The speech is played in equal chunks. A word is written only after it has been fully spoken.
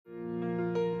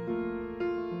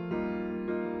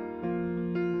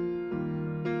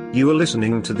You are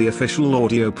listening to the official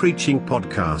audio preaching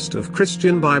podcast of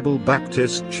Christian Bible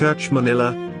Baptist Church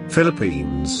Manila,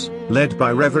 Philippines, led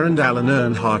by Reverend Alan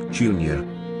Earnhardt Jr.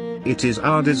 It is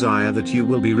our desire that you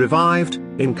will be revived,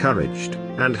 encouraged,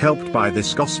 and helped by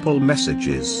this gospel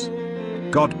messages.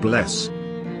 God bless.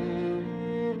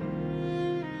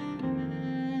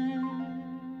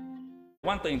 I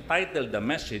want to entitle the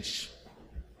message,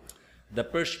 The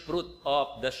First Fruit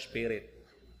of the Spirit.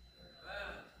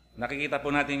 Nakikita po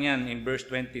natin yan in verse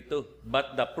 22.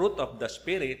 But the fruit of the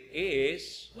Spirit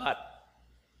is what?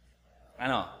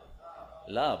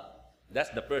 Love.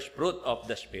 That's the first fruit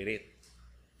of the Spirit.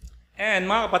 And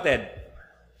mga kapatid,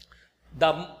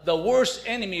 the worst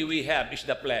enemy we have is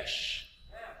the flesh.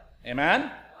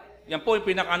 Amen? Yan po yung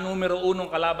pinaka-numero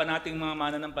unong kalaban nating mga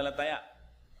mananampalataya.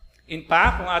 In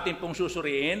fact, kung ating pong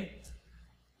susuriin,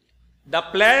 the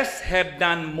flesh have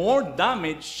done more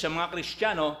damage sa mga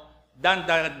Kristiyano than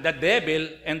the devil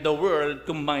and the world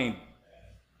combined.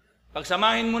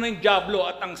 Pagsamahin mo na yung diablo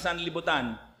at ang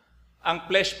sanlibutan, ang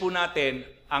flesh po natin,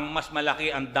 ang mas malaki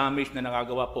ang damage na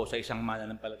nagagawa po sa isang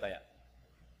mananampalataya.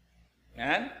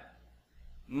 Yan?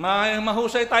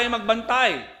 Mahusay tayo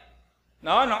magbantay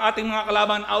ng ating mga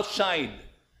kalaban outside.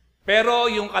 Pero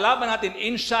yung kalaban natin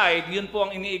inside, yun po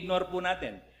ang ini-ignore po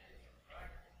natin.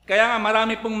 Kaya nga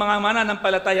marami pong mga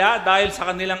mananampalataya dahil sa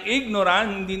kanilang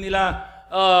ignorance, hindi nila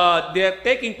they're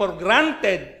taking for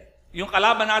granted yung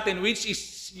kalaban natin, which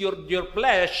is your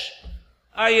flesh,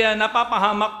 ay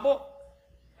napapahamak po.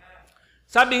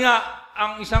 Sabi nga,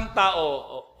 ang isang tao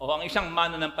o ang isang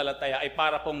mananampalataya ay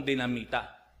para pong dinamita.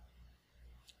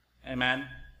 Amen?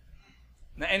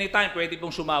 Na anytime pwede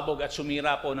pong sumabog at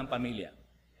sumira po ng pamilya.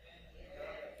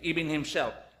 Even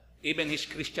himself, even his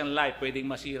Christian life,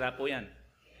 pwedeng masira po yan.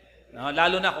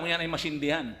 Lalo na kung yan ay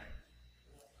masindihan.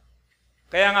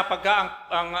 Kaya nga pagka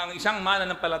ang isang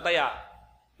mananampalataya,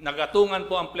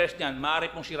 nagatungan po ang flesh niyan, maaari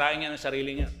pong sirain niya ang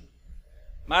sarili niya.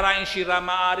 Maaari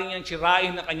niyang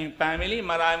sirain ang kanyang family,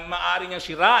 maaari niyang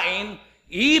sirain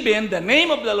even the name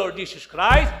of the Lord Jesus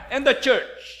Christ and the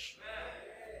church.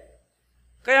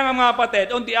 Kaya nga mga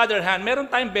kapatid, on the other hand, meron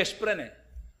tayong best friend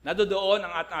Nadodoon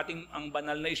ang ating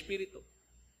banal na Espiritu.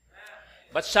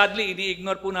 But sadly,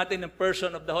 ini-ignore po natin ang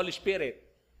person of the Holy Spirit.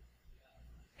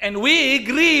 And we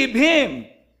grieve Him.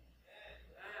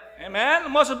 Amen?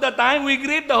 Most of the time, we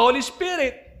grieve the Holy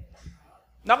Spirit.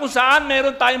 Na kung saan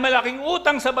meron tayong malaking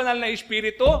utang sa banal na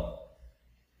Espiritu.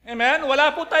 Amen? Wala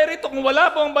po tayo rito kung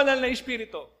wala po ang banal na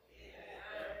Espiritu.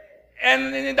 And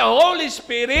in the Holy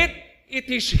Spirit, it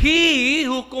is He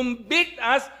who convict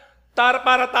us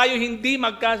para tayo hindi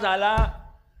magkasala.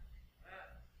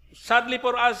 Sadly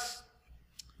for us,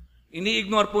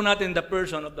 ini-ignore po natin the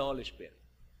person of the Holy Spirit.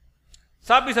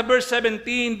 Sabi sa verse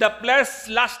 17, the flesh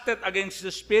lusted against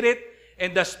the Spirit,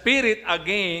 and the Spirit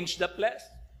against the flesh.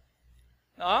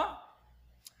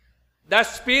 The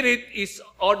Spirit is,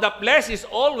 or the flesh is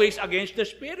always against the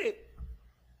Spirit.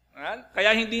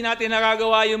 Kaya hindi natin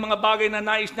nagagawa yung mga bagay na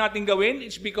nais natin gawin,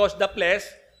 it's because the flesh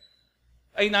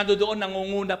ay nandoon,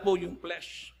 nangunguna po yung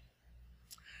flesh.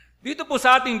 Dito po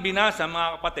sa ating binasa,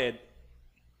 mga kapatid,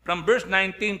 from verse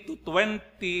 19 to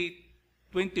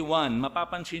 21,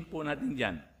 mapapansin po natin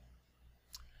dyan.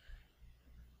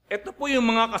 Ito po yung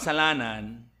mga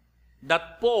kasalanan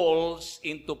that falls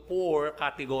into 4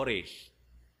 categories.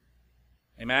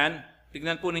 Amen?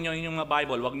 Tignan po ninyo yung mga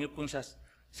Bible. Huwag niyo pong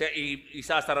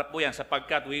isasarap po yan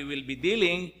sapagkat we will be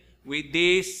dealing with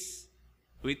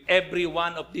every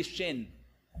one of these sin.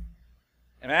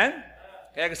 Amen?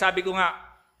 Kaya sabi ko nga,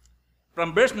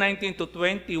 from verse 19 to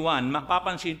 21,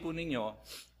 mapapansin po ninyo,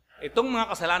 itong mga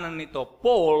kasalanan nito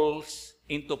falls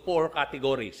into 4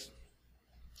 categories.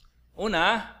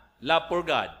 Una, love for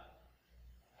God.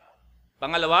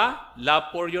 Pangalawa,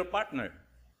 love for your partner.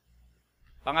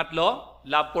 Pangatlo,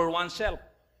 love for oneself.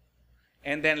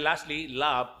 And then lastly,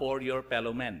 love for your fellow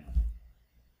men.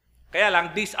 Kaya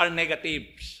lang, these are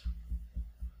negatives.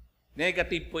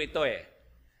 Negative po ito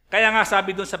Kaya nga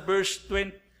sabi doon sa verse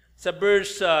 22,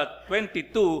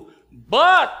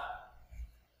 but,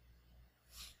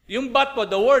 yung but po,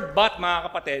 the word but, mga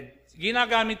kapatid,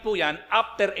 ginagamit po yan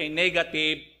after a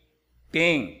negative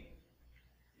thing.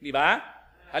 Di ba?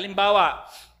 Halimbawa,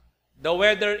 the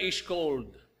weather is cold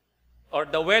or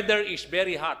the weather is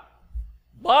very hot.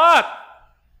 But,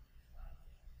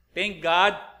 thank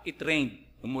God, it rained.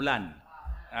 Umulan.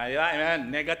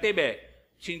 Ayan, negative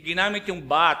Ginamit yung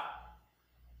but.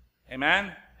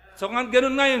 Amen? So,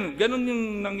 ganun ngayon, ganun yung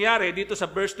nangyari dito sa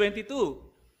verse 22.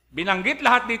 Binanggit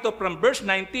lahat dito from verse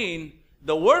 19,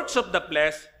 the works of the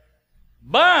flesh,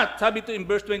 but, sabi ito in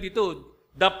verse 22,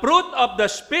 the fruit of the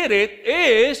Spirit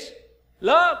is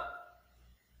love.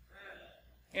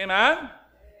 Amen?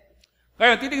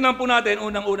 Ngayon, titignan po natin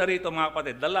unang-una rito mga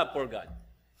kapatid, the love for God.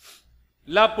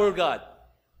 Love for God.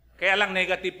 Kaya lang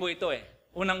negative po ito eh.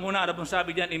 Unang-una, ano pong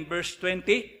sabi diyan in verse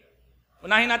 20?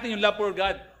 Unahin natin yung love for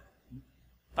God.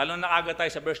 Talon na agad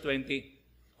tayo sa verse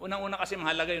 20. Unang-una kasi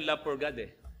mahalaga yung love for God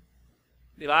eh.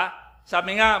 Di ba?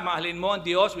 Sabi nga, mahalin mo ang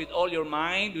Diyos with all your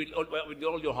mind, with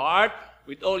all your heart,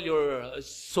 with all your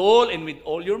soul, and with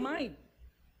all your mind.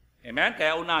 Amen?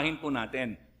 Kaya unahin po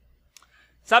natin.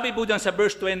 Sabi po dyan sa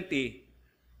verse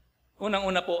 20,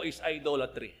 unang-una po is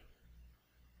idolatry.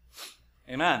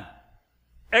 Amen?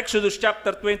 Exodus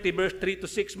chapter 20, verse 3 to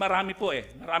 6, marami po eh.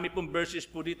 Marami pong verses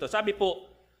po dito. Sabi po,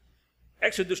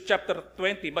 Exodus chapter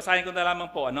 20, basahin ko na lamang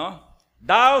po, ano?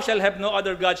 Thou shalt have no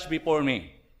other gods before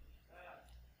me.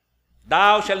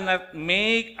 Thou shalt not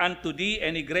make unto thee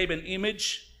any graven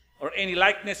image, or any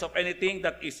likeness of anything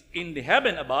that is in the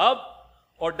heaven above,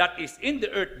 or that is in the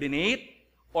earth beneath,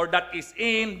 or that is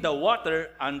in the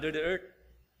water under the earth.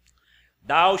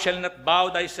 Thou shalt not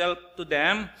bow thyself to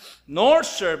them, nor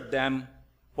serve them,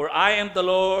 for I am the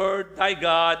Lord thy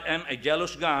God, am a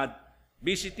jealous God,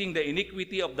 visiting the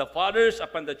iniquity of the fathers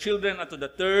upon the children unto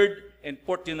the third and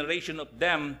fourth generation of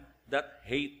them that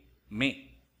hate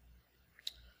me.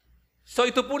 So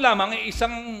ito po lamang ay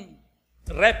isang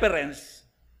reference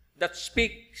that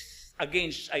speaks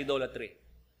against idolatry.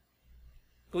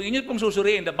 Kung inyo pong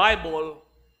susuriin, the Bible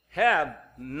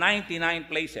have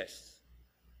 99 places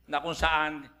na kung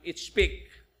saan it speak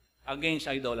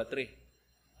against idolatry.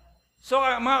 So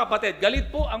mga kapatid, galit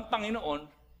po ang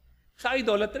Panginoon sa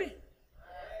idolatry.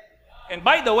 And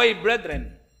by the way,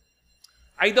 brethren,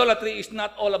 idolatry is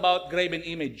not all about graven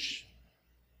image.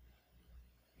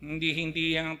 Hindi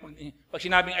yung, pag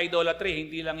sinabing idolatry,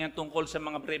 hindi lang yan tungkol sa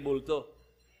mga pre-bulto.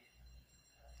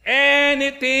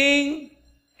 Anything,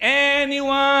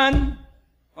 anyone,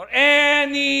 or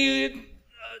any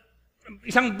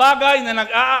isang bagay na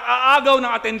nag-aagaw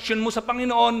ng atensyon mo sa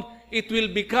Panginoon, it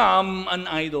will become an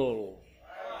idol.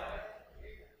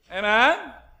 Amen?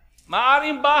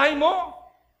 Maaring bahay mo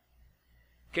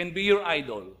can be your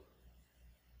idol.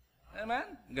 Amen?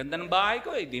 Ganda ng bahay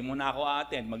ko eh. Di mo na ako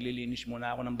attend. Maglilinis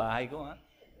muna ako ng bahay ko. Ha?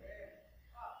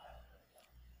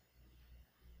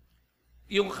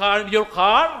 Your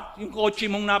car, yung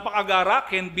kotse mong napakagara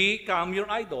can become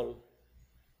your idol.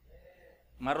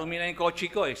 Marumi na yung kotse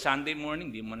ko eh. Sunday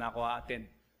morning, di mo na ako attend.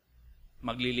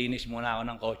 Maglilinis muna ako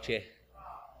ng kotse.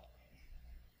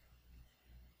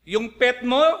 Yung pet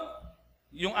mo,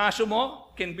 yung aso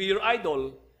mo, can be your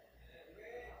idol.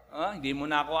 Hindi mo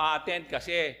na ako attend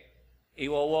kasi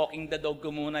iwa-walking the dog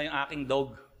ko muna yung aking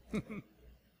dog.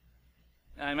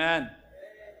 Amen.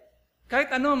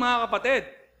 Kahit ano mga kapatid,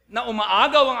 na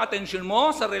umaagaw ang atensyon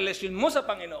mo sa relasyon mo sa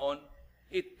Panginoon,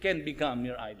 it can become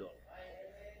your idol.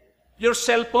 Your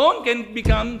cellphone can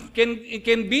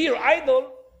be your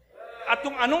idol. At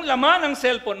kung anong laman ng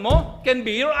cellphone mo can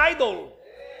be your idol.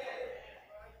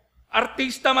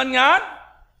 Artista man yan,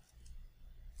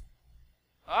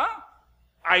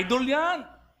 idol yan.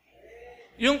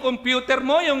 Yung computer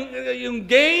mo, yung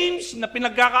games na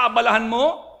pinagkakaabalahan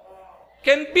mo,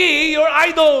 can be your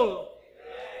idol.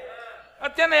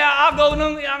 At yan ay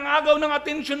ang agaw ng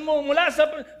attention mo mula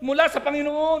sa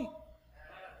Panginoon.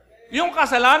 Yung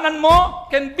kasalanan mo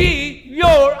can be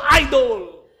your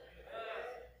idol.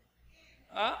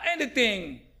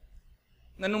 Anything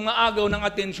na nung maagaw ng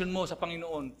attention mo sa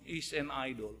Panginoon is an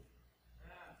idol.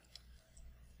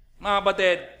 Mga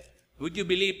kapatid, would you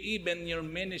believe even your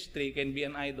ministry can be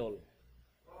an idol?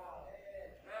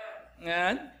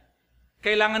 Ngayon,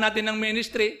 kailangan natin ng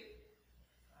ministry.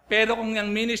 Pero kung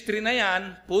yung ministry na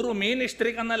yan, puro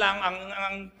ministry ka na lang,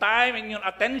 ang time and your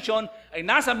attention ay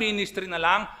nasa ministry na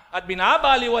lang, at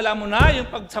binabaliwala mo na yung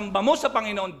pagsamba mo sa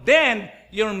Panginoon, then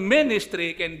your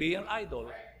ministry can be an idol.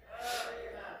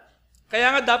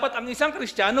 Kaya nga dapat ang isang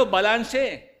Kristiyano,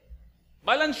 balanse.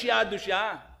 Balansyado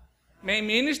siya. May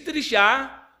ministry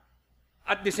siya,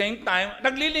 at the same time,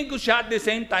 naglilingkod siya at the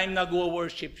same time,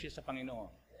 nag-worship siya sa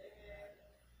Panginoon.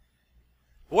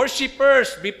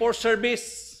 Worshippers before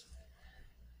service.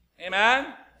 Amen?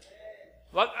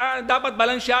 Dapat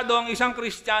balansyado ang isang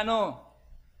Kristiyano.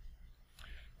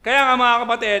 Kaya nga mga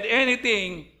kapatid,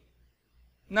 anything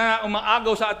na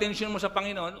umaagaw sa atensyon mo sa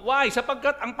Panginoon, why?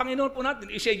 Sapagkat ang Panginoon po natin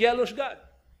is a jealous God.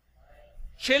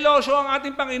 Seloso ang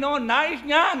ating Panginoon. Nais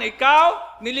niya na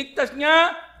ikaw, niligtas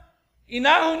niya,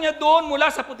 inahon niya doon mula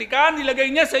sa putikan,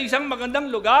 nilagay niya sa isang magandang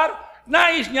lugar,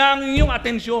 nais niya ang inyong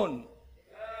atensyon.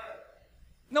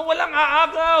 Na walang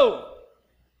aagaw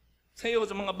sa iyo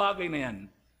sa mga bagay na yan.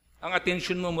 Ang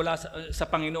atensyon mo mula sa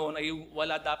Panginoon ay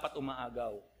wala dapat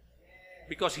umaagaw.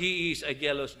 because He is a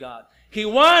jealous God. He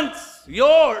wants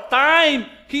your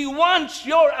time. He wants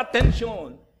your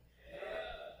attention.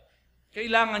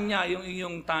 Kailangan niya yung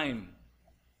iyong time.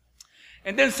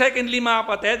 And then secondly, mga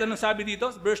kapatid, anong sabi dito?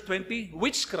 Verse 20,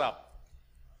 witchcraft.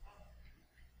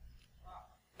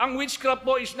 Ang witchcraft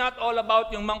po is not all about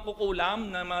yung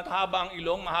mangkukulam na mahaba ang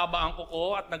ilong, mahaba ang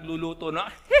kuko at nagluluto na.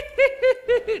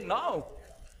 No.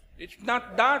 It's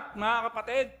not that, mga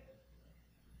kapatid.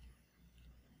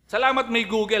 Salamat may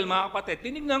Google, mga kapatid.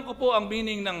 Tinignan ko po ang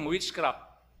meaning ng witchcraft.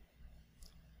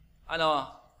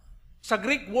 Sa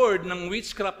Greek word ng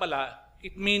witchcraft pala,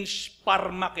 it means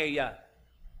parmakeia.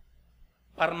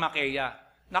 Parmakeia.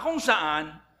 Na kung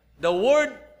saan, the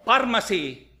word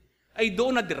pharmacy ay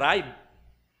doon na-derive.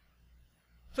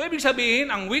 So, ibig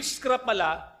sabihin, ang witchcraft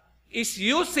pala is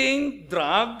using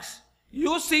drugs,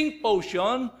 using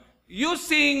potion,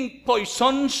 using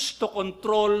poisons to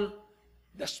control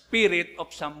the spirit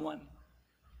of someone.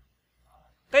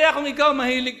 Kaya kung ikaw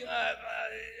mahilig,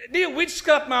 di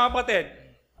witchcraft, mga kapatid,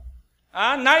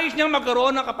 nais niyang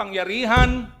magkaroon ng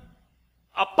kapangyarihan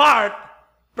apart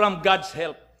from God's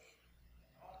help.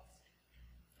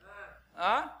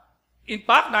 In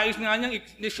fact, nais nga niyang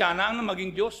siya na ang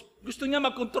maging Diyos. Gusto niya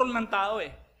mag-control ng tao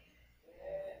eh.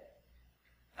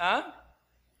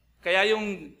 Kaya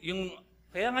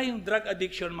kaya nga yung drug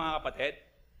addiction, mga kapatid,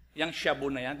 yung shabu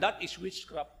na yan, that is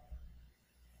witchcraft.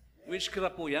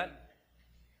 Witchcraft po yan.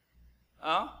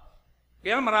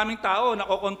 Kaya maraming tao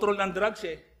nakokontrol ng drugs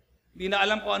eh. Hindi na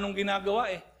alam kung anong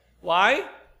ginagawa eh. Why?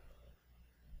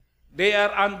 They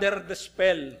are under the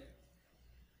spell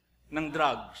ng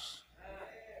drugs.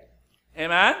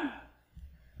 Amen?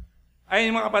 Ay,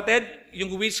 mga kapatid,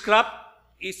 yung witchcraft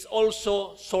is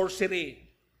also sorcery.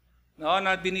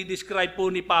 Na dinidescribe po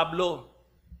ni Pablo.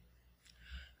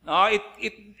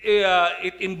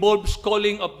 It involves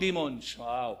calling of demons.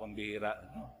 Wow, pambihira.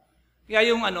 Kaya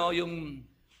yung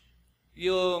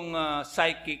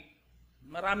psychic,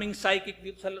 maraming psychic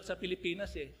dito sa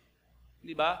Pilipinas eh.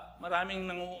 Di ba?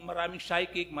 Maraming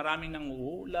psychic, maraming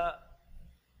nanguhula,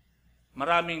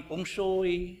 maraming feng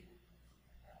shui.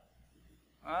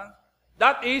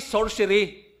 That is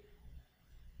sorcery.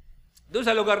 Doon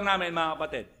sa lugar namin, mga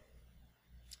kapatid,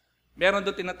 meron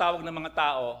doon tinatawag ng mga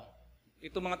tao.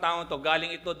 Itong mga tao to,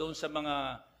 galing ito doon sa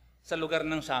lugar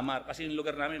ng Samar. Kasi yung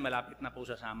lugar namin malapit na po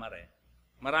sa Samar eh.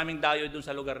 Maraming dayo doon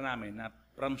sa lugar namin na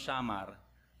from Samar.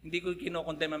 Hindi ko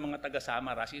kinokondem ang mga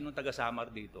taga-Samar. Sinong taga-Samar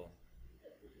dito?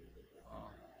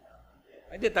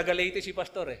 Hindi, taga-Leyte si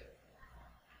Pastor eh.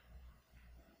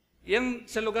 Yang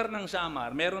sa lugar ng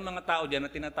Samar, meron mga tao diyan na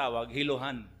tinatawag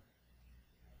hiluhan.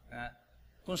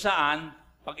 Kung saan,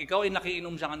 pag ikaw ay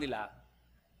nakiinom sa kanila,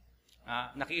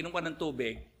 nakiinom ka ng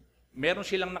tubig, meron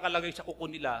silang nakalagay sa kuko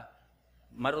nila,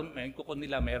 kuko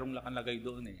nila, merong nakalagay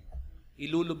doon eh.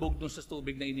 Ilulubog doon sa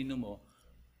tubig na ininom mo,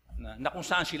 na kung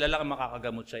saan sila lang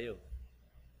makakagamot sa iyo.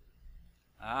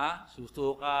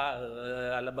 Susto ka,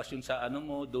 alabas yun sa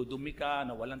mo, dudumi ka,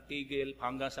 na walang tigil,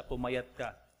 hanggang sa pumayat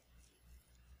ka.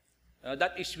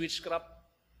 That is witchcraft.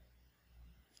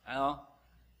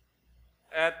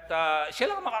 At siya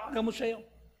lang makakagamot sa iyo.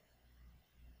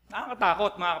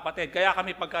 Nakakatakot, mga kapatid. Kaya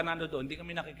kami pagka nando doon, hindi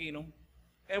kami nakikinom.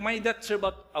 May that serve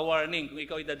a warning kung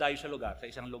ikaw ay dadayo sa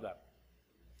isang lugar.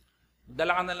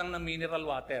 Dala ka na lang ng mineral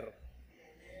water.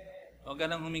 Huwag ka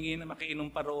nang humingi na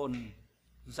makiinom pa roon.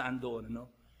 Saan doon,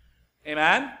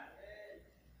 Amen?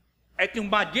 At yung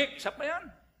magic, isa pa yan.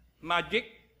 Magic.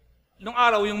 Nung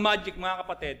araw, yung magic, mga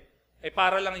kapatid,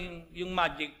 para lang yung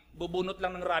magic, bubunot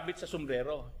lang ng rabbit sa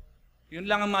sombrero. Yun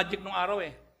lang ang magic nung araw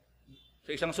eh.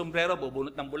 Sa isang sombrero,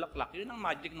 bubunot ng bulaklak. Yun ang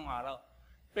magic nung araw.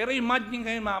 Pero yung magic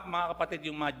ngayon, mga kapatid,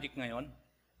 yung magic ngayon,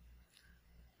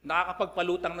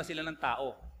 nakakapagpalutang na sila ng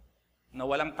tao na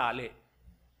walang tali.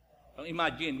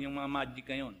 Imagine, yung mga magic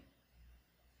ngayon.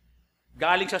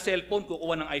 Galing sa cellphone,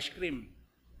 kukuha ng ice cream.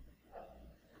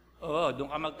 Doon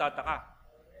ka magtataka.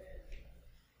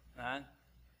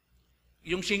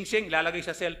 Yung sing-sing, ilalagay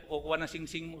sa cellphone, kukuha ng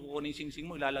sing-sing mo, kukuha ng sing-sing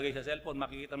mo, ilalagay sa cellphone,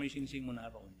 makikita mo yung sing-sing mo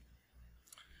naroon.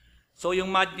 So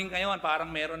yung magic ngayon, parang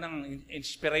meron ng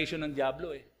inspiration ng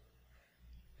Diablo eh.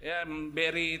 Kaya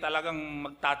very talagang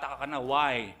magtataka ka na,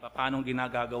 why? Paano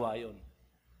ginagagawa yun?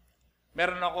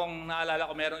 Meron akong, naalala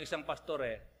ko, meron isang pastor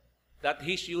that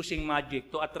he's using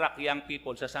magic to attract young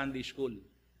people sa Sunday school.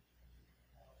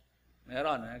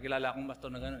 Meron, kilala akong pastor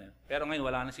na gano'n. Pero ngayon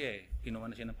wala na siya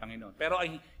kinuha na siya ng Panginoon. Pero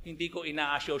hindi ko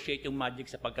ina-associate yung magic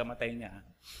sa pagkamatay niya.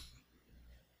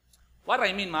 What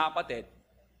I mean, mga kapatid,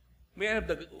 we have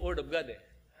the Word of God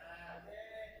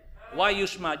Why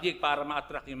use magic para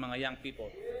ma-attract yung mga young people?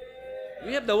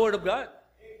 We have the Word of God.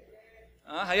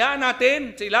 Hayaan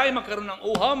natin, sila ay magkaroon ng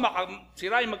uhaw,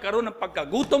 sila ay magkaroon ng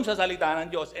pagkagutom sa salita ng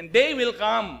Diyos. And they will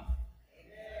come.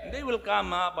 And they will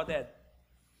come, mga kapatid.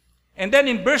 And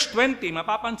then in verse 20,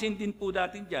 mapapansin din po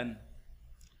natin dyan,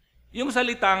 yung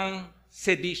salitang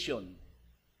sedition.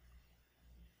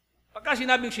 Pagka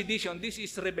sinabing sedition, this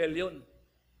is rebellion.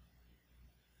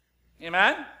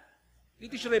 Amen?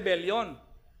 It is rebellion.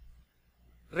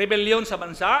 Rebellion sa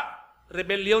bansa,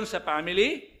 rebellion sa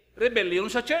family, rebellion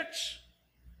sa church.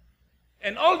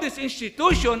 And all this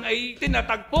institution ay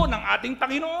tinatagpo ng ating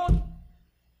Panginoon.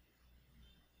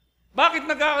 Bakit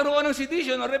nagkakaroon ng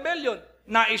sedition o rebellion?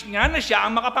 Nais niya na siya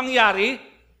ang makapangyari,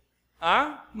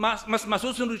 mas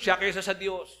masusunod siya kaysa sa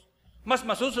Diyos. Mas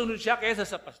masusunod siya kaysa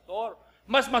sa pastor.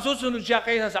 Mas masusunod siya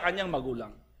kaysa sa kanyang magulang.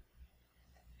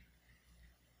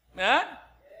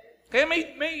 Kaya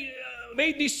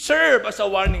may this serve as a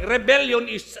warning. Rebellion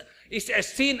is as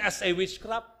sin as a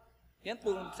witchcraft. Yan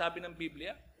po sabi ng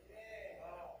Biblia.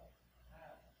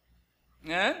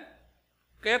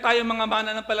 Kaya tayo mga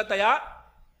mananampalataya,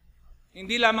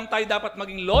 hindi lamang tayo dapat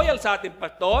maging loyal sa ating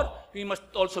pastor, we must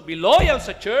also be loyal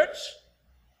sa church.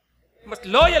 Mas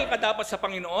loyal ka dapat sa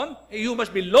Panginoon, you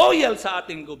must be loyal sa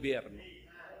ating gobyerno.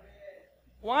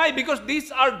 Why? Because these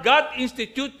are God's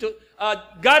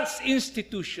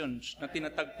institutions na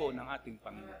tinatagpo ng ating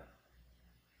Panginoon.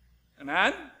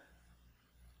 Amen?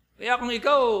 Kaya kung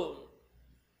ikaw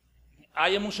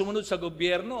ayaw mong sumunod sa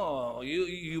gobyerno,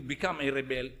 you become a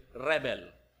rebel.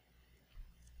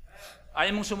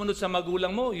 Ayaw mong sumunod sa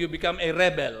magulang mo, you become a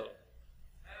rebel.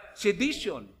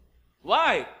 Sedition.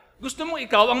 Why? Gusto mong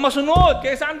ikaw ang masunod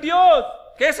kaysa ang Diyos,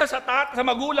 kaysa sa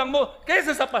magulang mo,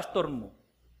 kaysa sa pastor mo.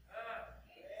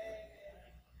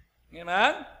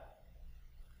 Amen?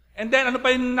 And then, ano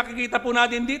pa yung nakikita po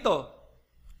natin dito?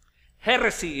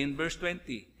 Heresy in verse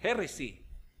 20. Heresy.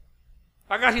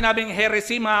 Pagka sinabing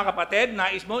heresy, mga kapatid,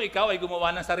 nais mo, ikaw ay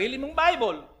gumawa ng sarili mong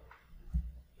Bible.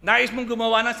 Nais mong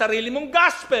gumawa ng sarili mong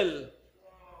gospel.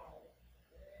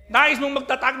 Nais mong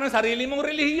magtatag ng sarili mong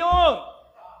relihiyon.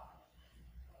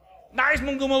 Nais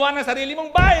mong gumawa ng sarili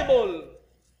mong Bible.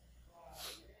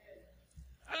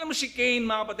 Alam mo si Cain,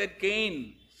 mga kapatid,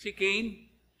 si Cain,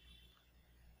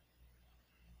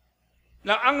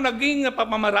 ang naging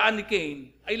pamamaraan ni Cain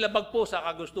ay labag po sa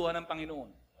kagustuhan ng Panginoon.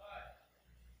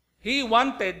 He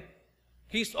wanted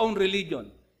his own religion.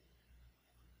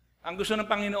 Ang gusto ng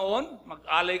Panginoon,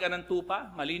 mag-alay ka ng tupa,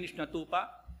 malinis na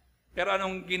tupa. Pero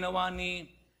anong ginawa ni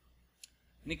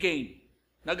Cain?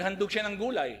 Naghandog siya ng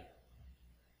gulay.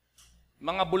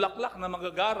 Mga bulaklak na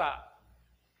magagara.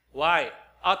 Why?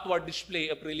 Outward display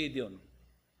of religion.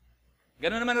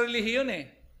 Ganun naman ang relihiyon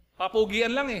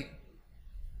Papugian lang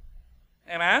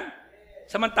Amen?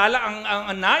 Samantala,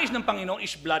 ang nais ng Panginoon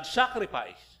is blood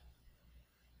sacrifice.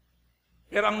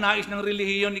 Pero ang nais ng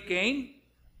relihiyon ni Cain,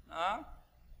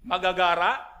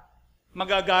 magagara,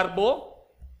 magagarbo,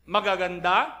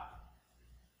 magaganda.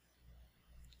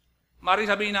 Mari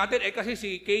sabihin natin, kasi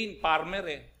si Cain, farmer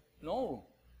No.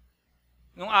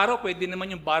 Nung araw, pwede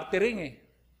naman yung bartering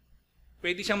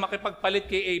Pwede siyang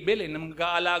makipagpalit kay Abel na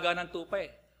mag-aalaga ng tupa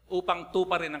upang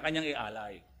tupa rin ang kanyang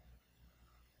ialay.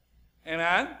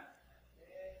 Amen?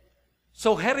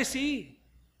 So, heresy.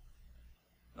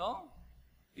 No?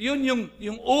 Yun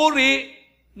yung uri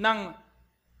ng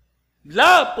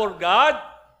love for God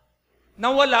na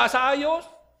wala sa ayos.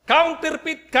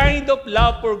 Counterfeit kind of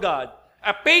love for God.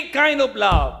 A fake kind of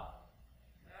love.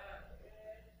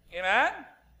 Amen?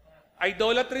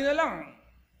 Idolatry na lang.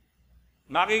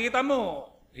 Makikita mo,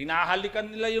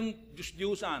 hinahalikan nila yung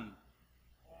Diyos-Diyusan.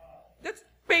 That's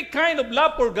fake kind of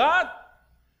love for God.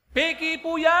 Fake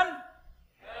po yan.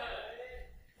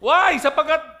 Why?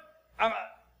 Sapagkat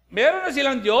meron na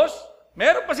silang Diyos,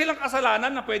 meron pa silang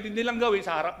kasalanan na pwede nilang gawin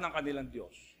sa harap ng kanilang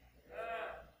Diyos.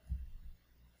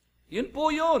 Yun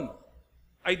po yun.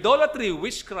 Idolatry,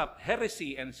 witchcraft,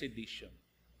 heresy, and sedition.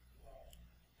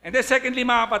 And then secondly,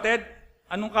 mga kapatid,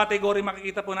 anong category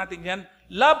makikita po natin yan?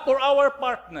 Love for our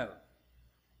partner.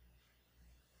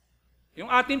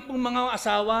 Yung ating pong mga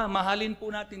asawa, mahalin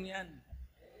po natin yan.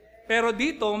 Pero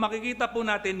dito, makikita po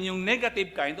natin yung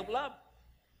negative kind of love.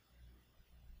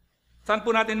 Saan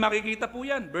po natin makikita po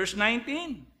yan? Verse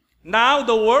 19. Now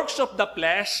the works of the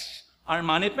flesh are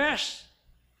manifest.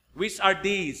 Which are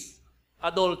these?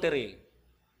 Adultery.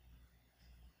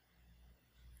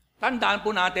 Tandaan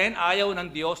po natin, ayaw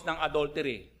ng Diyos ng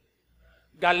adultery.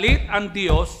 Galit ang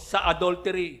Diyos sa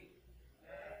adultery.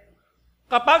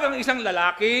 Kapag ang isang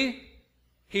lalaki,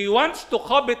 he wants to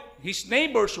covet his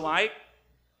neighbor's wife,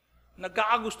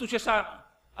 nagkakagusto siya sa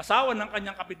asawa ng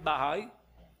kanyang kapitbahay,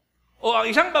 o ang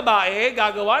isang babae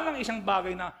gagawa ng isang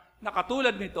bagay na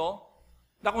katulad nito,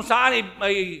 na kung saan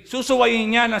ay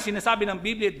susuwayin niya ng sinasabi ng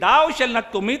Biblia, thou shall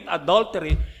not commit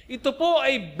adultery, ito po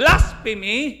ay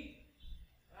blasphemy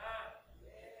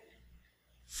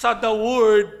sa the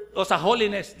word o sa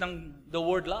holiness ng the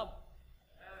word love.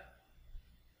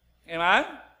 Amen?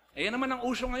 Ayan naman ang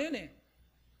uso ngayon eh.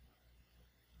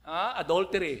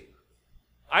 Adultery.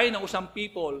 Ay ng usang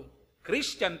people,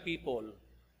 Christian people,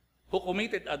 who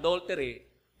committed adultery,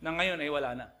 na ngayon ay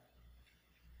wala na.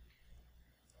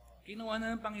 Kinuha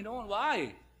na ng Panginoon.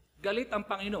 Why? Galit ang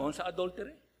Panginoon sa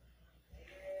adultery.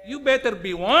 You better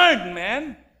be warned,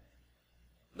 man.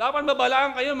 Dapat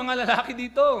mabalaan kayo, mga lalaki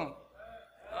dito.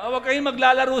 Huwag kayong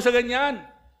maglalaro sa ganyan.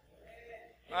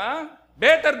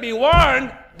 Better be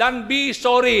warned than be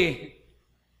sorry.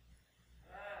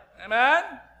 Amen?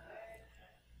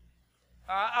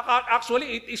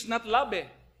 Actually, it is not love eh.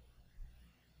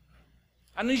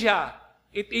 Ano siya?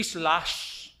 It is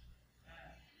lust.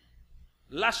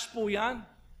 Lust po yan.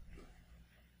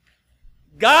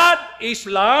 God is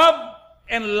love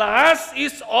and lust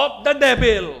is of the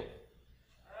devil.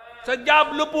 Sa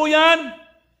diablo po yan.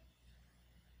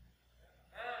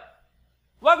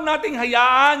 Huwag nating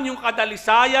hayaan yung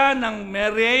kadalisayan ng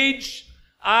marriage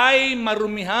ay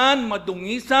marumihan,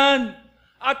 madungisan,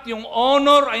 at yung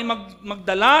honor ay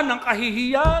magdala ng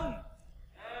kahihiyan.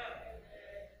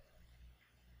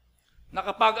 Na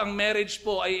kapag ang marriage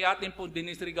po ay atin po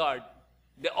dinisregard,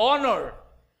 the honor,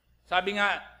 sabi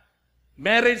nga,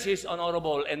 marriage is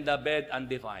honorable and the bed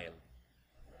undefiled.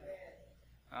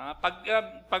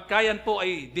 Pagka yan po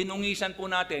ay dinungisan po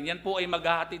natin, yan po ay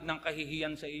maghahatid ng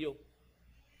kahihiyan sa iyo.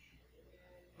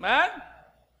 Man?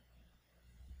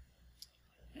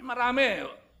 Marami.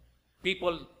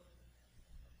 People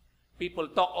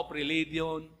talk of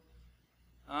religion.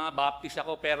 Baptist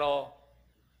ako pero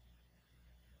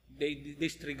they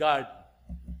disregard.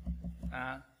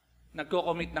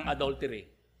 Nagko-commit ng adultery.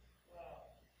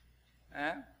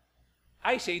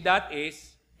 I say that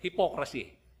is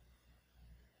hypocrisy.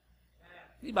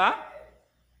 Di ba?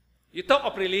 You talk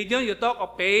of religion, you talk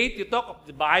of faith, you talk of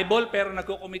the Bible, pero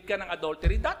nagko-commit ka ng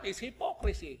adultery. That is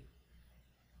hypocrisy.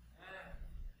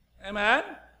 Amen?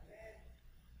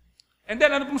 And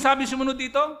then, ano pong sabi sumunod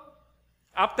dito?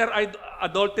 After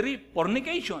adultery,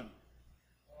 fornication.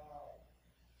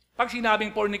 Pag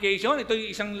sinabing fornication, ito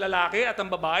yung isang lalaki at ang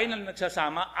babae na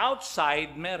nagsasama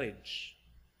outside marriage.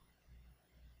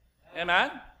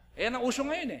 Amen? Ayan ang uso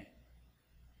ngayon eh.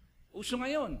 Uso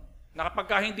ngayon. Na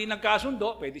kapag hindi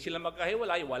nagkasundo, pwede sila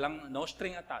magkahiwalay, walang no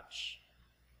string attached.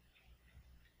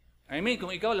 I mean,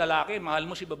 kung ikaw lalaki, mahal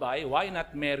mo si babae, why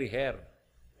not marry her?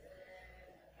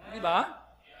 Di ba?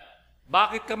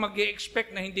 Bakit ka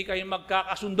mag-i-expect na hindi kayo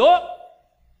magkakasundo?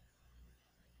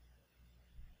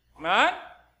 Amen?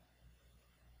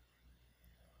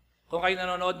 Kung kayo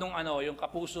nanonood nung yung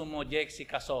kapuso mo,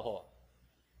 Jessica Soho.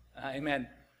 Amen.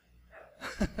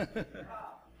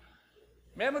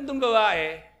 Meron dong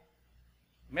babae,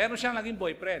 meron siyang naging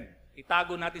boyfriend.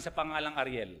 Itago natin sa pangalang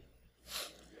Ariel.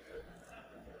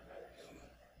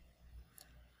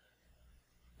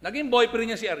 Naging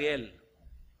boyfriend niya si Ariel.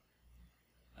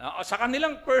 Sa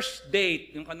kanilang first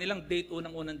date, yung kanilang date,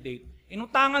 unang-unang date,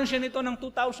 inutangan siya nito ng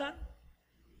 2,000.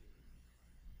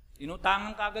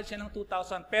 Inutangan kagad siya ng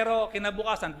 2,000. Pero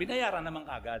kinabukasan, binayaran naman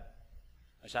kagad.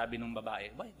 Sabi ng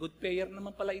babae, good payer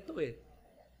naman pala ito eh.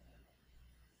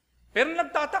 Pero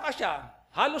nagtataka siya,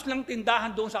 halos lang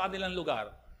tindahan doon sa kanilang lugar,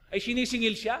 ay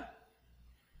sinisingil siya.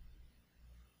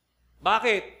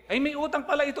 Bakit? Ay may utang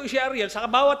pala ito si Ariel sa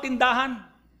bawat tindahan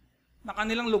na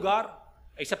kanilang lugar.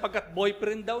 Ay sapagkat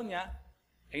boyfriend daw niya,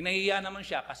 ay nahihiya naman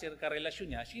siya kasi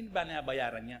karelasyon niya, sino ba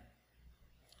nabayaran niya?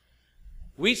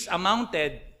 Which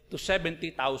amounted to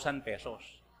 70,000 pesos.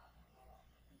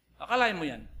 Akalain mo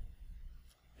yan.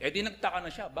 Eh di nagtaka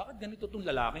na siya, bakit ganito itong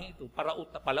lalaking ito?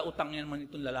 Pala utang niya naman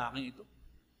itong lalaking ito.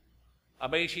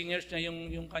 Abay, seniors na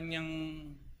yung kanyang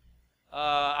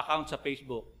account sa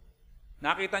Facebook.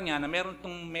 Nakita niya na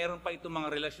meron pa itong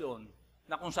mga relasyon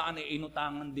na kung saan ay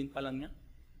inutangan din pala niya.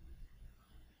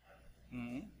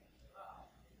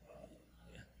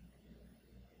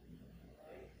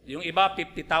 Yung iba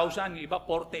 50,000, yung iba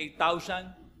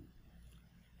 48,000.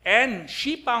 And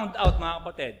she found out, mga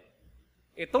kapatid,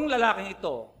 itong lalaking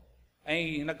ito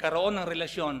ay nagkaroon ng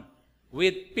relasyon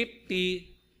with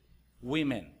 50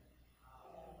 women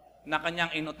na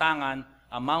kanyang inutangan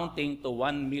amounting to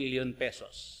 1 million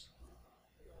pesos.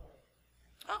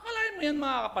 Akalain mo yan,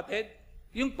 mga kapatid,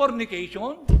 yung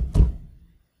fornication,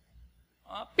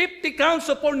 50 counts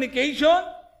of fornication,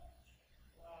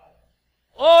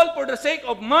 all for the sake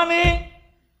of money.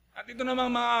 At ito namang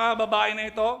mga babae na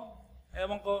ito,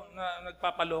 ewan ko na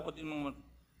nagpapaloko din mga.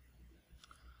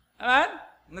 Amen?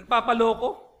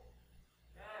 Nagpapaloko.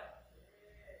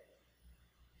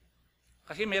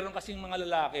 Kasi meron kasing mga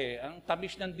lalaki, ang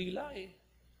tamis ng dila eh.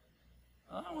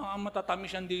 Mga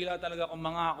matatamis ang dila talaga kung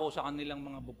mangako sa kanilang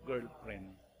mga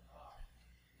girlfriend.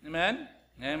 Amen?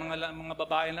 Ngayon mga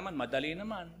babae naman, madali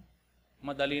naman.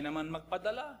 Madali naman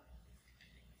magpadala.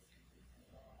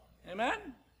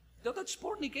 Amen? So that's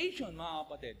fornication, mga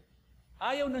kapatid.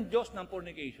 Ayaw ng Diyos ng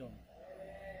fornication.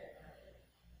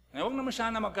 Ngayon, huwag naman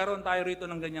sana magkaroon tayo rito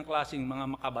ng ganyang klaseng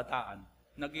mga makabataan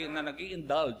na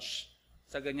nag-i-indulge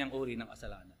sa ganyang uri ng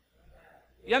kasalanan.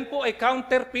 Yan po ay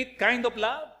counterfeit kind of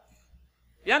love.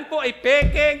 Yan po ay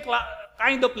peke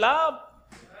kind of love.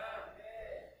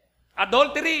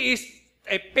 Adultery is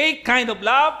a fake kind of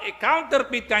love, a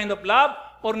counterfeit kind of love.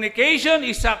 Fornication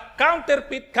is a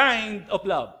counterfeit kind of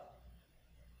love.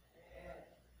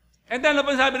 And then, ano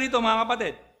pa sabi rito, mga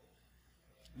kapatid?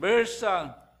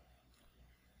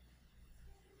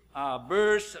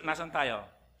 Nasan tayo?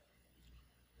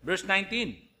 Verse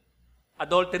 19.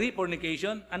 Adultery,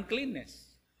 fornication,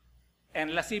 uncleanness,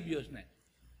 and lasciviousness.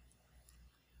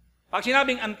 Pag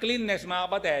sinabing uncleanness, mga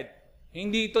kapatid,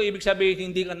 hindi ito ibig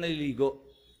sabihin hindi ka naliligo.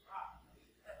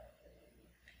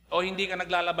 O hindi ka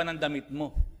naglalaban ng damit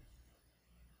mo.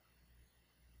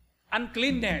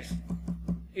 Uncleanness,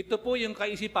 ito po yung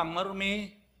kaisipang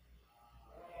marumi.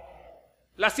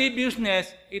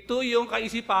 Lasciviousness, ito yung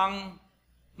kaisipang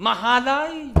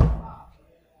mahalay.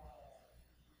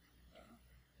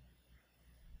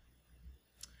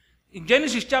 In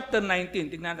Genesis chapter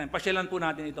 19, tignan natin, pasyalan po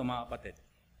natin ito, mga kapatid.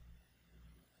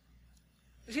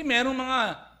 Kasi merong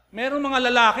mga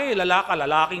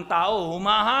lalaking tao,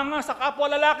 humahanga sa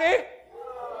kapwa lalaki.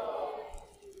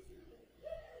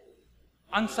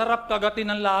 Ang sarap kagatin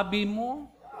ng labi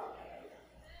mo.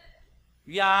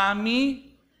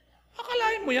 Yummy.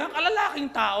 Akalain mo yan,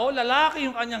 kalalaking tao,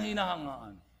 lalaki yung kanyang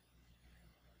hinahangaan.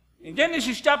 In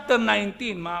Genesis chapter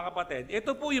 19, mga kapatid,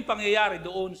 ito po yung pangyayari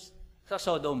doon sa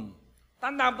Sodom.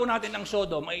 Tandaan po natin ang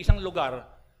Sodom ay isang lugar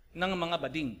ng mga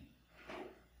bading.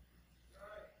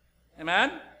 Amen?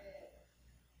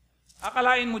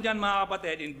 Akalain mo dyan, mga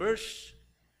kapatid, in verse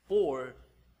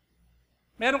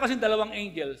 4, meron kasi dalawang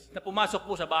angels na pumasok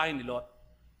po sa bahay ni Lot.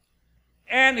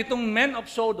 And itong men of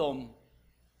Sodom,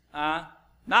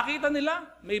 nakita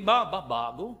nila, may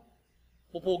bago,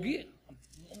 pupugi.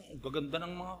 Ang gaganda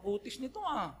ng mga kutis nito,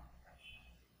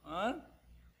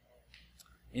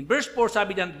 In verse 4,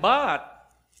 sabi diyan, but,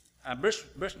 verse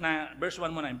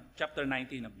 1 muna, chapter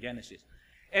 19 of Genesis.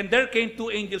 And there came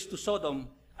two angels to Sodom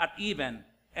at even,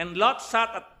 and Lot sat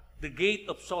at the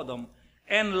gate of Sodom,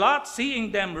 and Lot,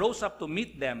 seeing them, rose up to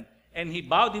meet them, and he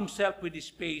bowed himself with his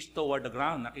face toward the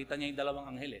ground. Nakita niya yung dalawang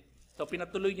anghel eh. So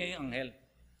pinatuloy niya yung anghel,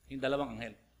 yung dalawang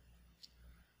anghel.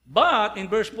 But,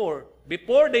 in verse 4,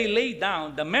 before they lay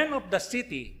down, the men of the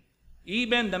city,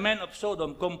 even the men of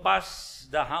Sodom,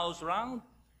 compassed the house round,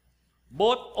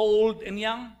 both old and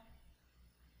young.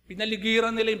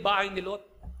 Pinaligiran nila yung bahay ni Lot.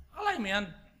 Akala mo yan,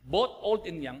 both old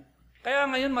and young. Kaya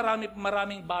ngayon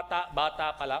maraming bata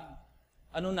pa lang.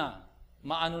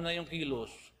 Maano na yung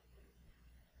kilos.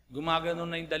 Gumagano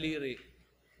na yung daliri.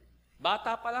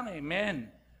 Bata pa lang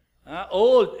men.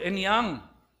 Old and young.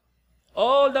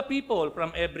 All the people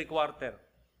from every quarter.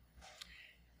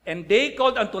 And they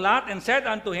called unto Lot and said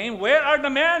unto him, where are the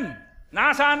men?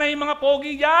 Nasaan na yung mga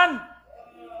pogi dyan?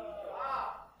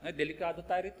 Delikado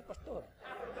tayo rito, pastor.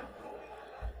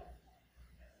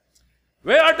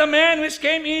 Where are the men which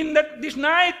came in this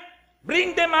night?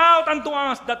 Bring them out unto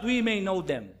us that we may know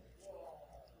them.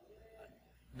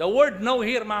 The word know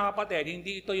here, mga kapatid,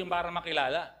 hindi ito yung para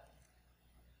makilala.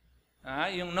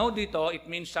 Yung know dito, it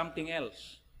means something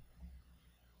else.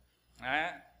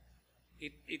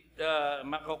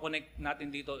 Mako-connect natin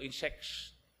dito in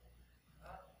sex.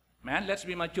 Man, let's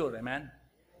be mature, amen?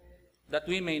 That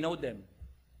we may know them.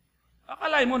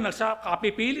 Akalain mo,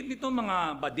 kapipilit nito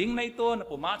mga bading na ito na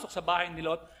pumasok sa bahay ni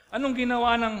Lot. Anong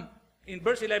ginawa in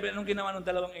verse 11, anong ginawa ng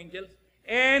dalawang angels?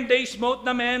 And they smote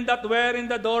the men that were in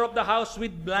the door of the house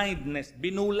with blindness.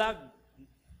 Binulag.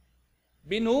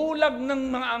 Binulag ng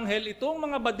mga anghel itong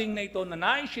mga bading na ito na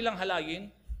nais silang halayin.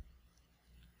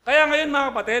 Kaya ngayon, mga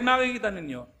kapatid, makikita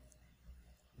ninyo,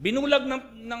 binulag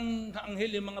ng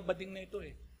anghel yung mga bading na ito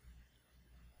eh.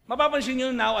 Mapapansin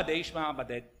nyo nowadays, mga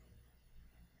kapatid,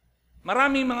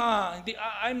 maraming mga,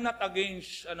 I'm not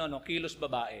against kilos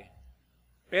babae.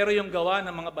 Pero yung gawa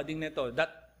ng mga bading nito,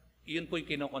 yun po yung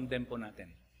kinokondem po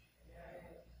natin.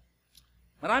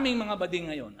 Maraming mga bading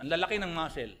ngayon, ang lalaki ng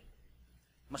muscle.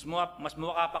 Mas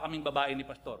mukha pa kaming babae ni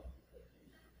pastor.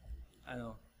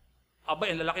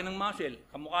 Abay, ang lalaki ng muscle,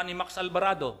 kamukha ni Max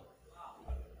Alvarado.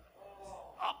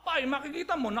 Abay,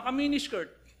 makikita mo,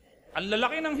 naka-miniskirt. Ang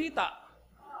lalaki ng hita.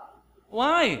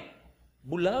 Why?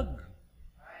 Bulag.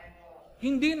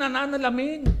 Hindi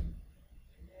nananalamin.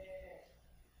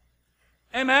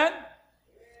 Amen?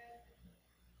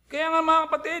 Kaya nga mga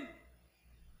kapatid,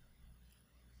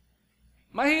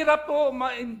 mahirap po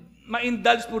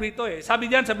ma-indulge po rito eh. Sabi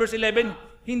diyan sa verse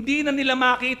 11, hindi na nila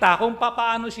makita kung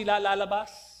paano sila lalabas.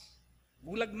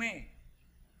 Bulag na eh.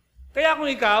 Kaya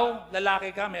kung ikaw,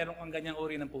 lalaki ka, meron kang ganyang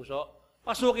uri ng puso,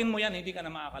 pasukin mo yan, hindi ka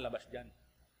na makakalabas dyan.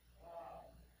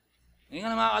 Hindi ka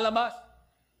na makakalabas.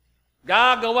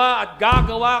 Gagawa at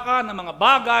gagawa ka ng mga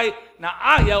bagay na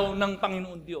ayaw ng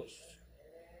Panginoon Diyos.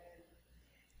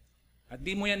 At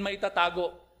di mo yan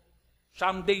maitatago.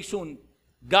 Someday soon,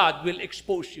 God will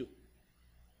expose you.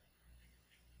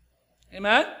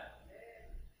 Amen?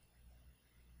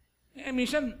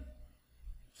 Minsan,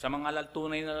 sa mga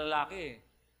tunay na lalaki,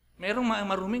 merong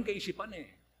maruming kaisipan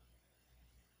eh.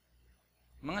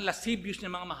 Mga lascivious na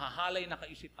mga mahahalay na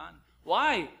kaisipan.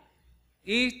 Why?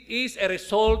 It is a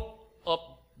result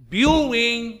of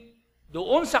viewing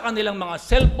doon sa kanilang mga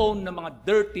cellphone na mga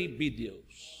dirty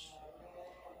videos.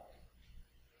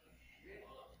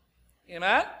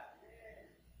 Amen?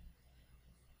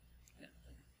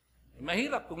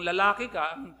 Mahirap kung lalaki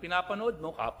ka, ang pinapanood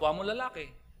mo, kapwa mo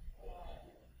lalaki.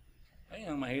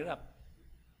 Ayun ang mahirap.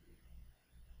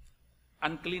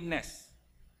 Uncleanness.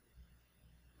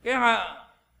 Kaya nga,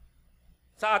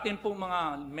 sa atin pong mga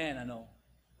men,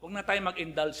 huwag na tayo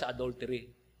mag-indulge sa adultery.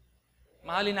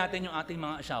 Mahalin natin yung ating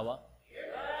mga asawa.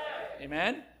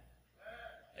 Amen?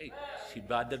 Ay, si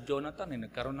Brother Jonathan,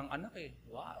 nagkaroon ng anak eh.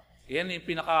 Wow. Yan yung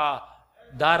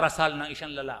pinaka-darasal ng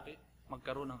isang lalaki.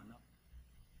 Magkaroon ng anak.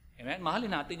 Amen?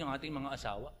 Mahalin natin yung ating mga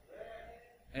asawa.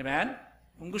 Amen?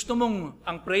 Kung gusto mong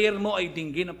ang prayer mo ay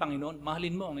dinggin ng Panginoon,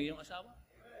 mahalin mo ang iyong asawa.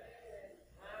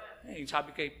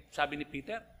 Sabi ni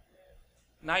Peter,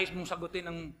 nais mong sagutin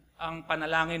ang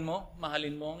panalangin mo,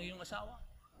 mahalin mo ang iyong asawa.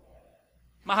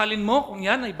 Mahalin mo kung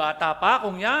yan ay bata pa,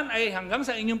 kung yan ay hanggang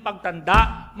sa inyong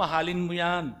pagtanda, mahalin mo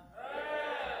yan.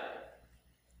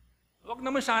 Huwag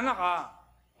naman sana ka,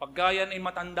 pagka yan ay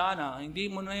matanda na, hindi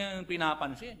mo na yan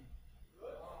pinapansin.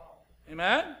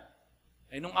 Amen?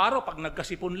 Nung araw, pag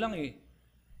nagkasipon lang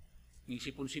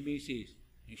nisipon si Mrs.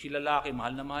 Yung si lalaki,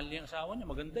 mahal na mahal niya ang asawa niya,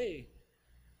 maganda eh.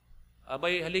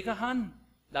 Abay, halikahan,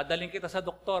 dadaling kita sa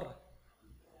doktor.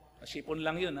 Nasipon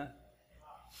lang yun, ha?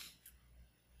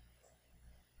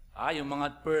 Yung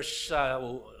mga first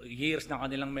years ng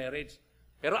kanilang marriage.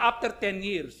 Pero after 10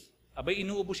 years, abay,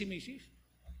 inuubo si Mrs.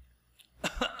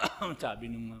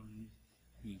 Sabi nung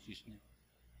Mrs. niya.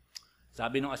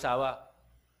 Sabi nung asawa,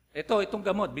 itong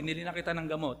gamot, binili na kita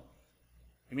ng gamot.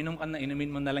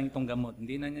 Inumin mo na lang itong gamot.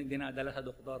 Hindi na niya dinadala sa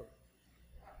doktor.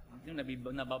 Yung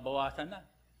nababawasan na.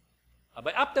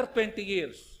 Abay, after 20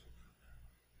 years,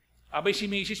 abay si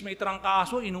Mrs. may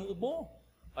trangkaso, inuubo.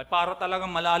 Ay para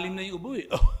talagang malalim na yung ubo eh.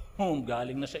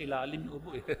 Galing na sa ilalim yung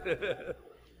ubo eh.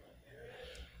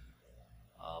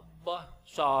 Aba,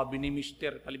 sabi ni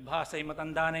Mr. Palibhasa,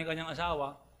 matanda na yung kanyang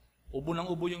asawa, ubo ng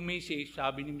ubo yung Mrs.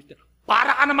 Sabi ni Mr.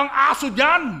 Para ka namang aso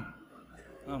dyan!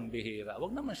 Ang bihira.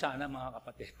 Huwag naman sana mga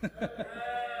kapatid.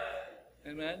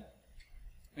 Amen?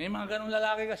 May mga ganong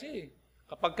lalaki kasi.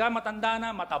 Kapag ka matanda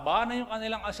na, mataba na yung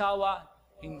kanilang asawa,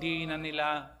 hindi na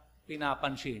nila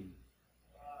pinapansin.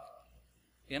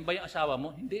 Yan ba yung asawa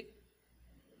mo? Hindi.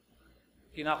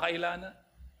 Kinakaila na.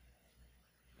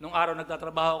 Nung araw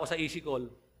nagtatrabaho ako sa EasyCall,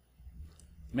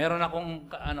 meron akong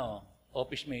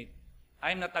office mate.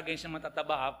 I'm not against na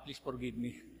matataba, please forgive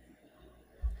me.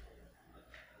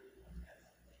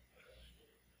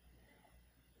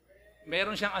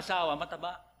 Meron siyang asawa,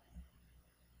 mataba.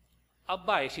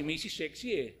 Abay, si Mrs. Sexy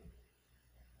eh.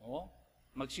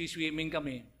 Magsiswimming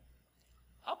kami.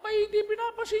 Abay, hindi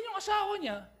pinapansin yung asawa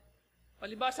niya.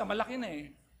 Palibasa, malaki na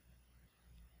eh.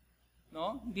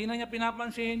 Hindi na niya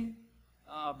pinapansin.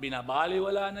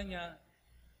 Binabaliwala na niya.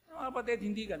 Mga kapatid,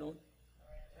 hindi ganun.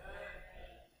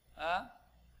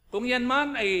 Kung yan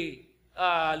man ay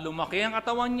lumaki ang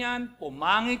katawan niyan,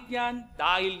 pumangit yan,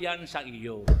 dahil yan sa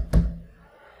iyo.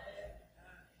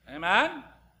 Amen?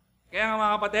 Kaya nga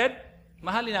mga kapatid,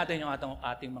 mahalin natin yung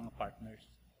ating mga partners.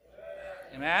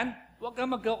 Amen? Huwag kang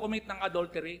mag-commit ng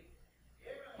adultery.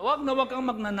 Huwag kang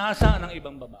magnanasa ng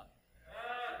ibang babae.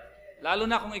 Lalo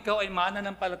na kung ikaw ay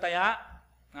mananampalataya,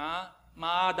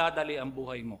 madadali ang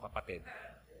buhay mo, kapatid.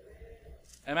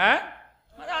 Amen?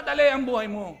 Madadali ang buhay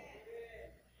mo.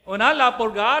 Una, love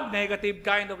for God, negative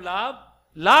kind of love.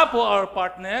 Love for our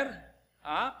partner.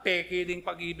 Peke ding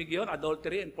pag-ibig yun,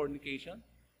 adultery and fornication.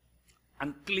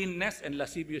 Uncleanness and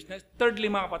lasciviousness. Thirdly,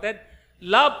 mga kapatid,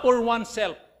 love for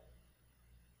oneself.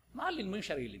 Mahalin mo yung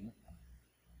sarili mo.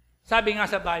 Sabi nga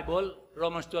sa Bible,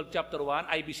 Romans 12 chapter 1,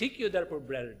 I beseech you therefore,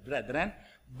 brethren,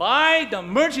 by the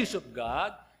mercies of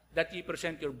God, that ye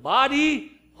present your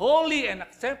body holy and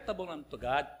acceptable unto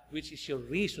God, which is your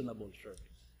reasonable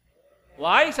service.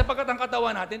 Why? Sapagkat ang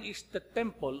katawan natin is the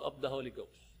temple of the Holy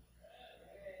Ghost.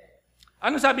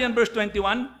 Ano sabi ng verse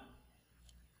 21?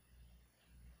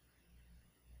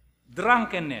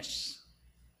 Drunkenness.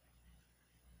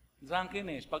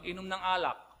 Drunkenness, pag inom ng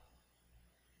alak.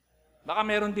 Baka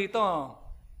meron dito,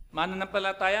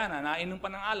 mananampalataya na, nainom pa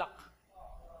ng alak.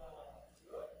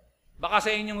 Baka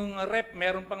sa inyong rep,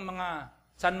 meron pang mga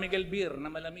San Miguel beer na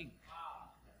malamig.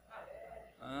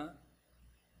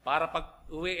 Para pag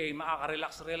uwi,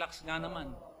 makaka-relax nga naman.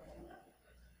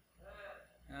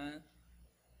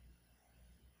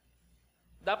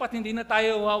 Dapat hindi na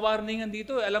tayo wawarningan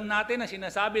dito. Alam natin na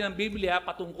sinasabi ng Biblia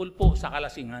patungkol po sa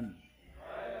kalasingan.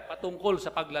 Patungkol sa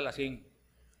paglalasing.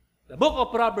 The Book of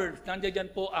Proverbs,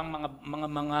 nandiyan po ang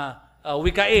mga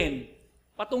wikain.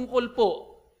 Patungkol po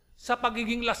sa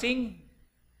pagiging lasing.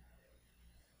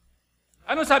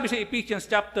 Ano sabi sa Ephesians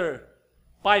chapter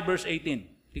 5 verse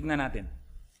 18? Tignan natin.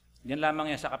 Yan lamang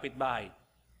yan sa kapitbahay.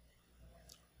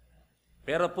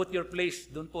 Pero put your place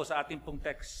doon po sa ating pong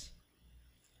text.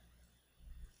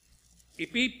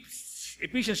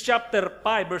 Ephesians chapter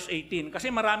 5 verse 18.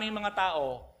 Kasi maraming mga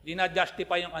tao,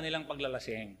 dinajustify yung kanilang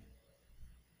paglalasing.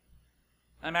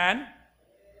 Amen?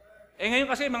 Ngayon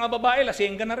kasi mga babae,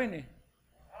 lasing ka na rin eh.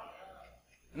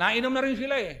 Nainom na rin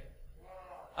sila eh.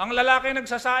 Ang lalaki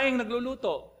nagsasaing,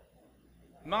 nagluluto.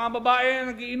 Mga babae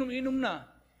nagiinom-inom na.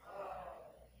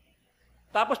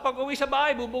 Tapos pag uwi sa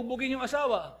bahay, bubugbugin yung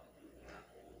asawa.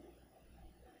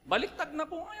 Baliktad na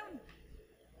po ngayon.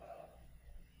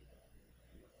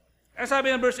 Sabi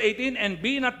ng verse 18, and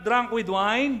be not drunk with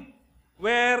wine,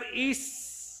 wherein is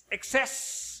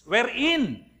excess,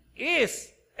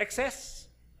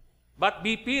 but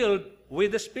be filled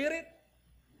with the Spirit.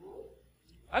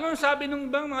 Anong sabi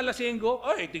ng bang mga lasenggo?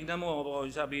 Ay, tignan mo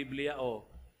sa Biblia,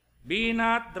 be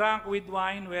not drunk with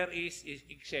wine where is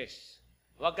excess.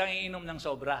 Huwag kang iinom ng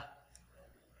sobra.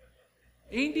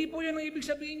 Hindi po yan ang ibig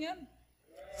sabihin yan.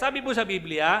 Sabi po sa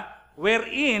Biblia,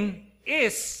 wherein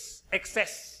is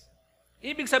excess.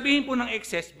 Ibig sabihin po ng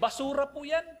excess, basura po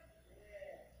yan.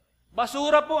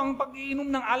 Basura po ang pag-iinom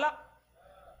ng alak.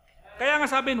 Kaya nga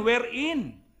sabihin,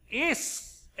 wherein is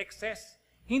excess.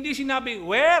 Hindi sinabi,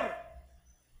 where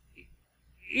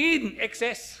in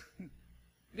excess.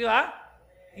 Di ba?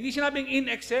 Hindi sinabing in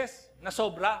excess, na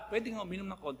sobra. Pwede nga uminom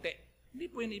ng konti. Hindi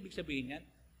po yun ibig sabihin yan.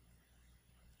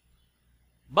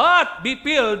 But be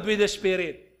filled with the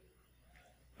Spirit.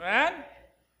 Amen?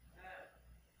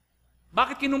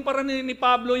 Bakit kinumpara ni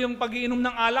Pablo yung pag-iinom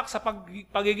ng alak sa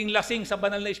pagiging lasing sa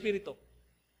banal na Espiritu?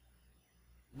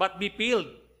 But be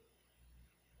filled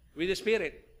with the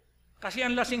Spirit. Kasi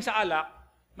ang lasing sa alak,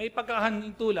 may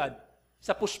pagkakahanin tulad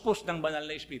sa puspos ng banal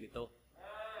na Espiritu.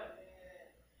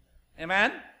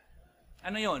 Amen?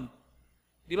 Ano yon?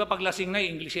 Di ba pag lasing na,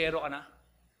 Inglesero ka na?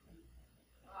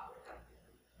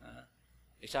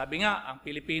 Sabi nga, ang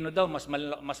Pilipino daw,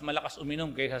 mas malakas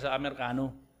uminom kaysa sa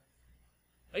Amerikano.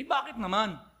 Ay, bakit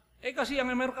naman? Kasi ang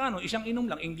Amerikano, isang inom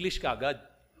lang, English kagad.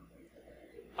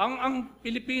 Ang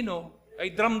Pilipino,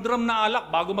 ay drum-drum na alak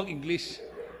bago mag-English.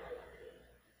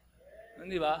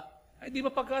 Di ba? Ay, di ba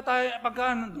pagka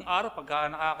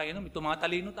nakakainom,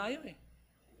 tumatalino tayo eh.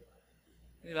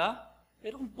 Di ba?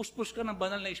 Pero kung puspos ka ng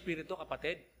banal na Espiritu,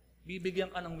 kapatid,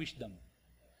 bibigyan ka ng wisdom.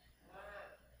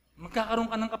 Magkakaroon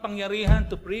ka ng kapangyarihan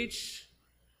to preach.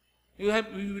 You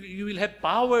will have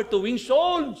power to win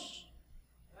souls.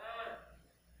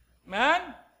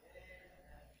 Man?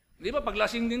 Di ba,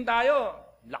 paglasing din tayo,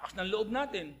 lakas ng loob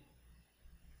natin.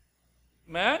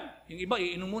 Man? Yung iba,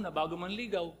 iinom muna bago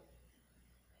manligaw.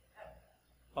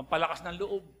 Pampalakas ng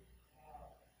loob.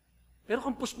 Pero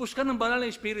kung puspos ka ng banal na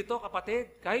Espiritu,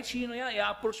 kapatid, kahit sino yan,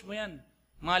 i-approach mo yan.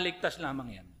 Maligtas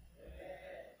lamang yan.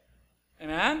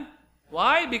 Amen?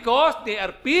 Why? Because they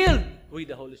are filled with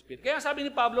the Holy Spirit. Kaya sabi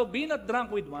ni Pablo, be not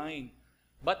drunk with wine,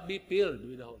 but be filled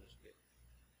with the Holy Spirit.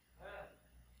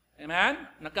 Amen?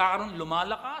 Nagkakaroon,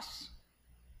 lumalakas.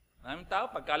 Maraming tao,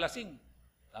 pagkalasing.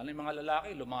 Lalo yung mga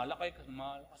lalaki,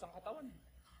 lumalakas ang katawan.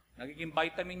 Nagiging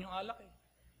vitamin yung alak eh.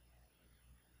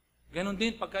 Ganon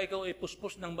din, pagka ikaw ay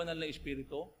puspos ng banal na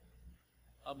Espiritu,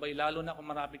 abay, lalo na kung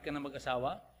marapit ka na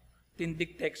mag-asawa,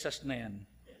 Tindig, Texas na yan.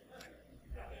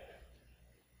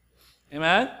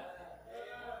 Amen?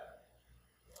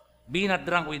 Be not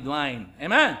drunk with wine.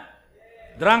 Amen?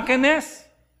 Drunkenness.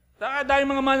 Dahil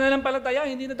mga mananampalataya,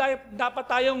 hindi na dapat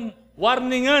tayong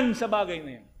warningan sa bagay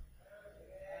na yan.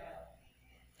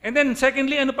 And then,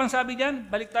 secondly, ano pang sabi diyan?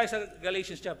 Balik tayo sa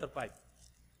Galatians chapter 5.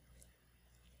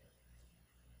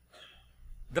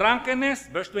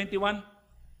 Drunkenness, verse 21.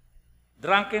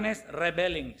 Drunkenness,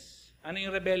 rebellings. Ano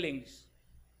yung rebellings?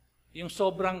 Yung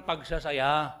sobrang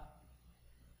pagsasaya.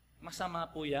 Masama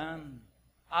po yan.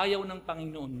 Ayaw ng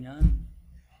Panginoon yan.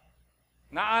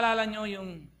 Naalala nyo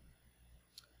yung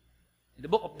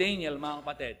the book of Daniel, mga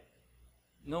kapatid,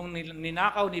 nung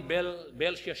ninakaw ni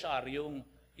Belshazzar yung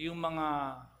mga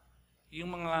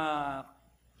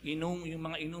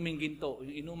inuming ginto,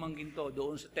 yung inumang ginto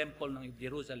doon sa temple ng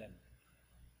Jerusalem.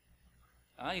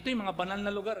 Ito yung mga banal na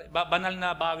lugar, banal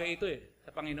na bagay ito sa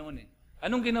Panginoon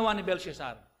Anong ginawa ni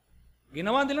Belshazzar?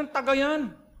 Ginawa nilang tagayan.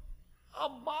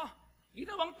 Aba,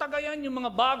 ginawang tagayan yung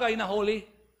mga bagay na holy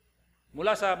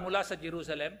mula sa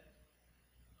Jerusalem.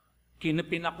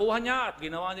 Pinakuha niya at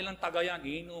ginawa nilang tagayan.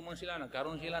 Iinuman sila,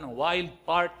 nagkaroon sila ng wild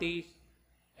parties.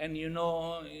 And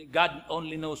God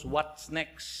only knows what's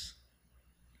next.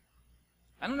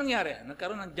 Ano nangyari?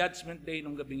 Nagkaroon ng judgment day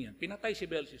nung gabing yan. Pinatay si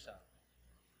Belshazzar.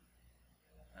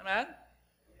 Amen?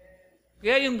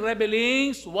 Kaya yung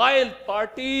rebellings, wild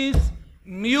parties,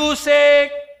 music,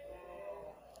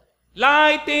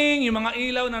 lighting, yung mga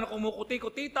ilaw na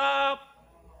kumukuti-kutitap.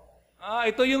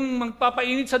 Ito yung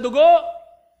magpapainit sa dugo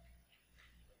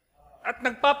at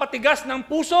nagpapatigas ng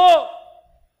puso.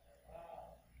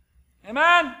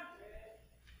 Amen?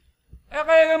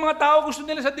 Kaya yung mga tao gusto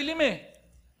nila sa dilim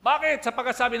Bakit?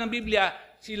 Sapagkat sabi ng Biblia,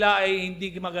 sila ay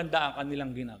hindi maganda ang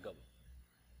kanilang ginagawa.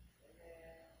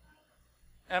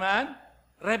 Amen?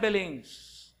 Rebellings.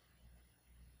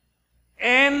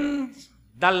 And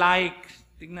the like.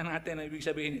 Tingnan natin ang ibig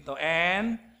sabihin nito.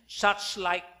 And such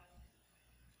like.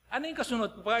 Ano yung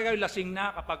kasunod? Kapag kayo lasing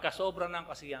na, kapag kasobra ng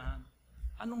kasiyahan,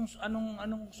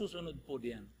 anong susunod po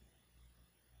diyan?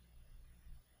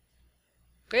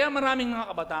 Kaya maraming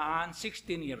mga kabataan,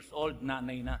 16 years old,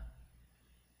 nanay na.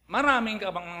 Maraming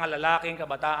mga lalaking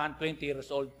kabataan, 20 years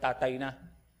old, tatay na.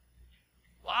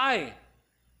 Why?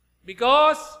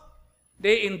 Because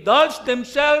they indulge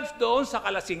themselves doon sa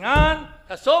kalasingan,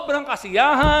 sa sobrang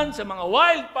kasiyahan, sa mga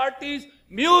wild parties,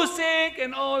 music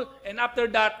and all, and after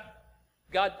that,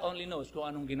 God only knows kung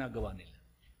anong ginagawa nila.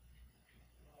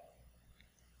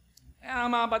 Kaya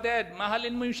mga kapatid,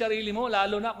 mahalin mo yung sarili mo,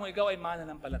 lalo na kung ikaw ay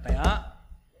mananampalataya.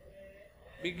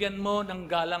 Bigyan mo ng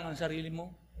galang ang sarili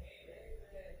mo.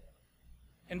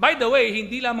 And by the way,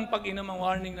 hindi lamang pag-inom ang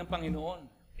warning ng Panginoon.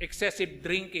 Excessive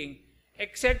drinking,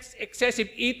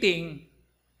 excessive eating,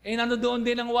 nando doon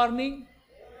din ang warning.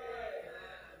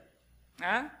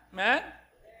 Man?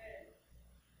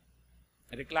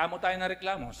 Reklamo tayo na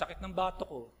reklamo. Sakit ng bato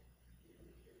ko.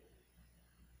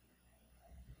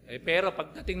 Pero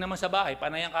pagdating naman sa bahay,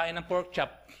 panay ang kain ng pork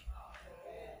chop.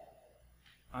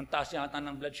 Ang taas yata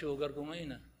ng blood sugar ko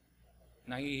ngayon.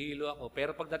 Nahihilo ako.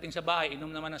 Pero pagdating sa bahay,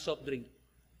 inom naman ng soft drink.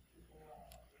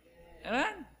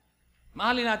 Amen?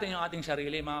 Mahalin natin yung ating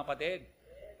sarili, mga kapatid.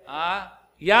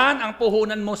 Yan ang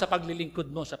puhunan mo sa paglilingkod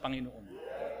mo sa Panginoon.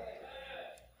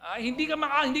 Hindi ka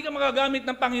magagamit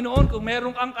ng Panginoon kung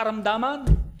meron kang karamdaman.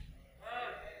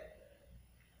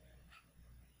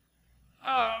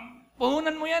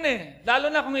 Puhunan mo yan Lalo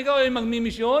na kung ikaw ay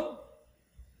magmimisyon,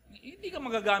 hindi ka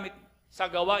magagamit sa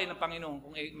gawain ng Panginoon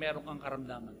kung meron kang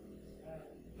karamdaman.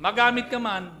 Magamit ka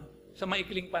man sa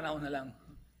maikling panahon na lang.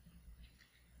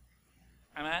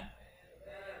 Amen?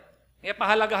 Kaya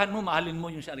pahalagahan mo, mahalin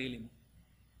mo yung sarili mo.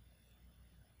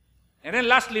 And then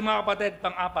lastly, mga kapatid,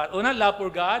 pang-apat. Una, love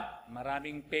for God.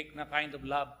 Maraming fake na kind of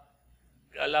love.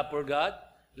 Love for God.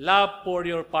 Love for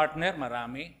your partner.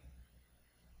 Marami.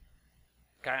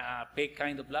 Fake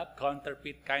kind of love.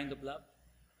 Counterfeit kind of love.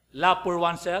 Love for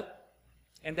oneself.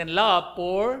 And then love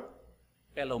for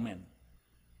fellow men.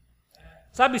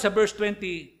 Sabi sa verse 20,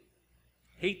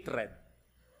 hatred.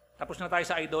 Tapos na tayo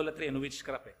sa idolatry and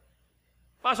witchcraft.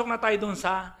 Pasok na tayo dun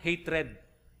sa hatred.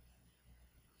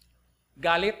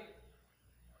 Galit.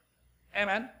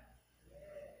 Amen?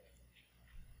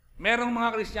 Merong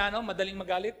mga Kristiyano, madaling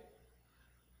magalit.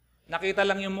 Nakita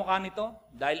lang yung mukha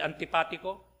nito dahil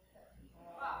antipatiko.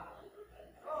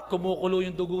 Kumukulo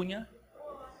yung dugo niya.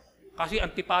 Kasi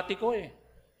antipatiko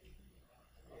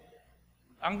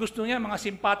Ang gusto niya, mga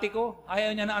simpatiko.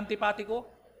 Ayaw niya na antipatiko.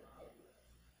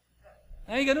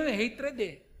 Ay, ganun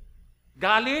hatred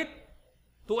Galit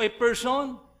to a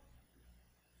person.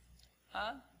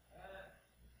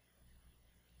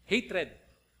 Hatred.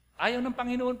 Ayaw ng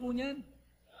Panginoon po niyan.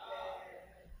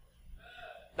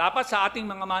 Dapat sa ating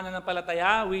mga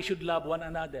mananampalataya, we should love one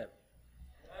another.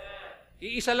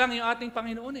 Iisa lang yung ating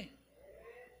Panginoon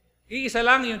Iisa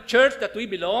lang yung church that we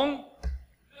belong.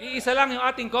 Iisa lang yung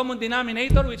ating common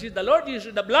denominator, which is the Lord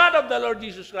Jesus, the blood of the Lord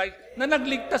Jesus Christ, na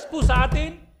nagligtas po sa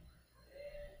atin.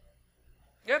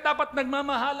 Kaya dapat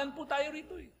nagmamahalan po tayo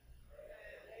rito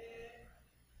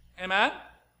Amen?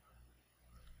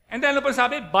 And then ano pa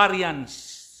sabi?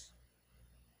 Variance.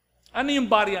 Ano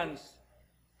yung variance?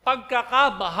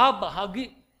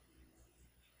 Pagkakabaha-bahagi.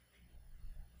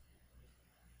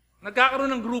 Nagkakaroon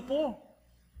ng grupo.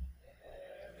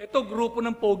 Ito, grupo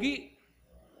ng pogi.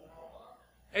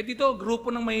 Dito, grupo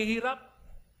ng mahihirap.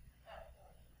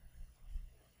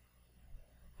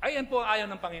 Ayan po ang ayaw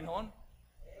ng Panginoon.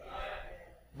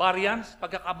 Variance,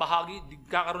 pagkakabahagi,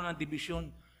 nagkakaroon ng division.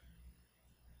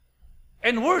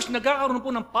 And worse, nagkakaroon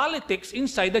po ng politics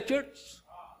inside the church.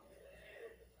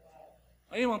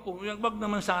 Ayun po, wag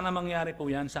naman sana mangyari po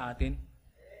yan sa atin.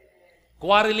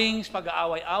 Quarrelings,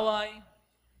 pag-aaway-away.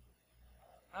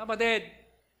 Kapatid,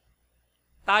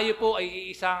 tayo po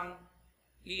ay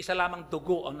iisa lamang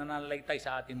dugo ang nananalaytay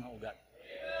sa ating mga ugat.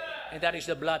 And that is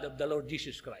the blood of the Lord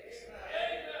Jesus Christ.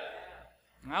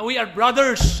 We are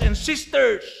brothers and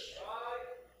sisters.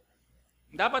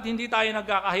 Dapat hindi tayo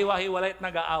nagkakahiwa-hiwalay at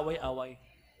nag-aaway-away.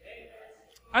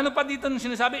 Ano pa dito nung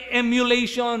sinasabi?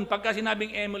 Emulation. Pagka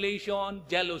sinabing emulation,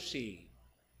 jealousy.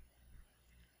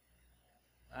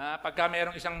 Pagka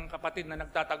mayroong isang kapatid na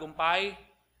nagtatagumpay,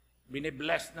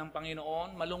 binibless ng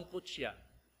Panginoon, malungkot siya.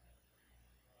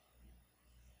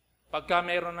 Pagka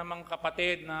mayroon namang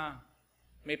kapatid na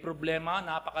may problema,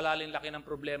 napakalalim laki ng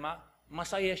problema,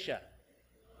 masaya siya.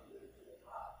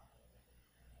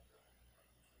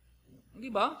 Di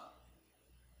ba?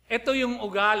 Ito yung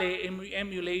ugali,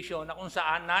 emulation, na kung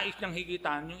saan nais niyang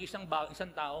higitan yung isang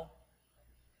tao.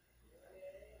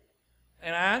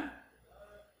 Amen?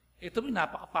 Ito yung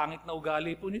napakapangit na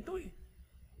ugali po nito eh.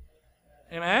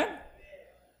 Amen?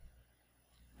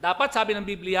 Dapat, sabi ng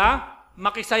Biblia,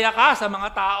 makisaya ka sa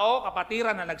mga tao,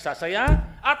 kapatiran na nagsasaya,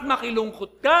 at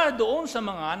makilungkot ka doon sa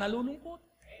mga nalulungkot.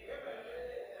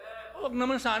 Huwag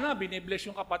naman sana, binibless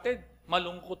yung kapatid,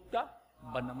 malungkot ka.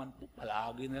 Ba naman po,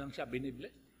 palagi na lang siya binibless.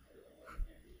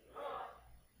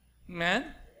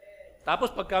 Amen? Tapos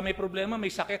pagka may problema,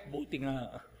 may sakit, buti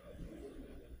nga.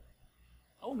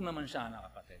 Huwag naman sana,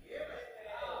 kapatid.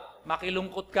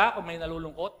 Makilungkot ka kung may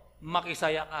nalulungkot,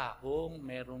 makisaya ka kung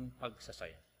merong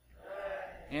pagsasaya.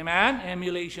 Amen?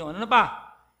 Emulation. Ano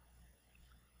pa?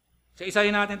 Sa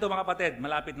isahin natin ito, mga kapatid.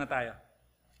 Malapit na tayo.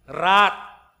 Wrath.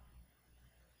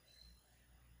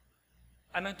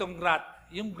 Ano itong wrath?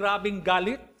 Yung grabing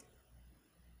galit.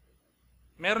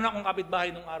 Meron akong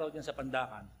kapitbahay nung araw dyan sa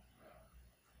Pandakan.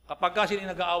 Kapag kasi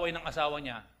nag-aaway ng asawa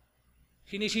niya,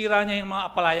 sinisira niya yung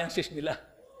mga appliances nila.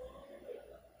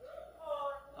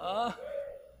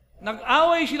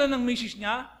 Nag-away sila ng misis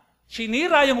niya,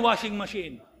 sinira yung washing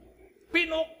machine.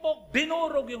 Pinukpok,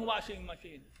 binurog yung washing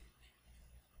machine.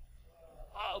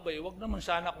 Wag naman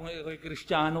sana kung ikay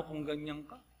Kristiyano kung ganyan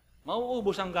ka.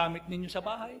 Mauubos ang gamit ninyo sa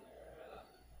bahay.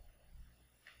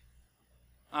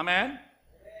 Amen?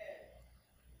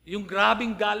 Yung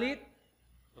grabing galit,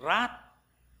 wrath.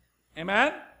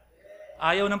 Amen?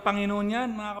 Ayaw ng Panginoon yan,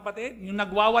 mga kapatid. Yung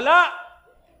nagwawala.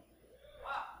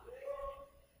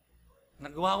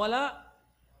 Nagwawala.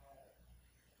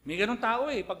 May ganun tao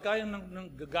eh. Pagka yung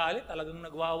nagagalit, talagang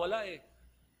nagwawala eh.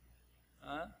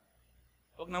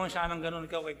 Huwag naman siya ng ganun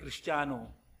ikaw kay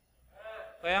Kristiyano.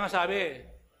 Kaya nga sabi,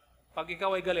 pag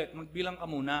ikaw ay galit, magbilang ka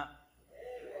muna.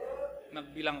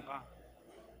 Magbilang ka.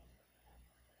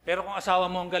 Pero kung asawa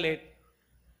mo ang galit,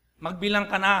 magbilang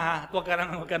ka na ha, at huwag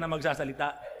ka na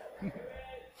magsasalita.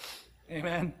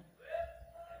 Amen.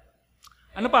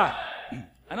 Ano pa?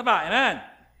 Ano pa? Amen.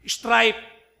 Strife.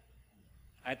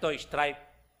 Ito, strife.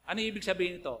 Ano ibig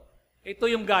sabihin ito? Ito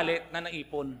yung galit na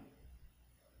naipon.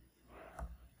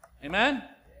 Amen?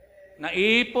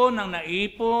 Naipon ng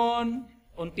naipon,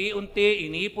 unti-unti,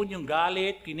 inipon yung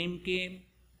galit, kinimkim.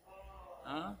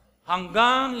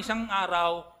 Hanggang isang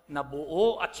araw,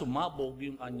 nabuo at sumabog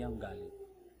yung kanyang galit.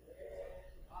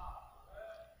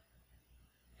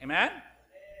 Amen?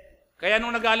 Kaya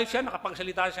nung nagalit siya,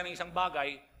 nakapagsalita siya ng isang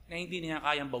bagay na hindi niya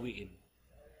kayang bawiin.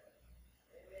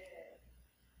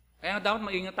 Kaya dapat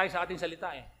maingat tayo sa ating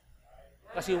salita eh.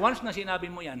 Kasi once na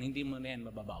sinabi mo yan, hindi mo na yan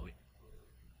mababawi.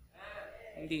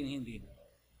 Hindi.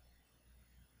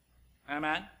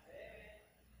 Amen?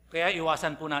 Kaya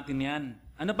iwasan po natin yan.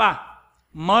 Ano pa?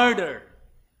 Murder.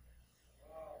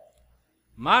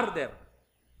 Murder.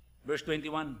 Verse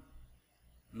 21.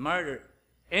 Murder.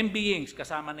 Envyings,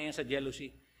 kasama na yan sa jealousy.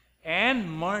 And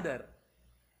murder.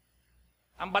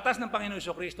 Ang batas ng Panginoon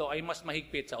Jesucristo ay mas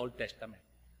mahigpit sa Old Testament.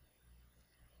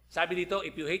 Sabi dito,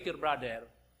 if you hate your brother,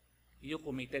 you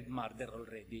committed murder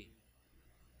already.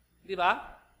 Di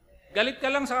ba? Galit ka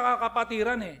lang sa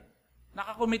kapatiran eh.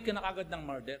 Nakakommit ka na kagad ng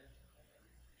murder.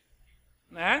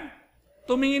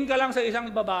 Tumingin ka lang sa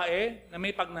isang babae na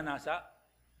may pagnanasa,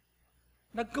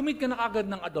 nag-commit ka na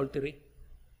kagad ng adultery.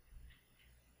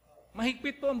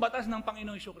 Mahigpit po ang batas ng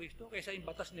Panginoong Jesucristo kaysa yung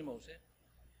batas ni Moses.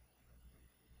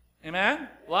 Amen?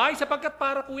 Why? Sapagkat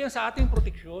para po yan sa ating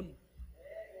proteksyon.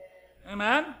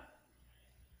 Amen?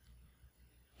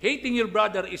 Hating your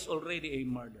brother is already a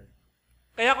murder.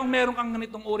 Kaya kung meron kang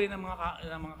ganitong uri ng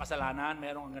mga kasalanan,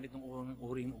 meron kang ganitong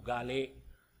uring ugali,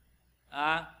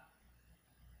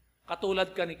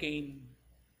 katulad ka ni Cain.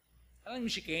 Alam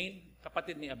niyo si Cain,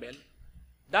 kapatid ni Abel?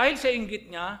 Dahil sa inggit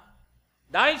niya,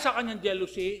 dahil sa kanyang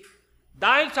jealousy,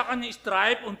 dahil sa kanyang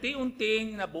strife,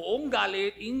 unti-unting na buong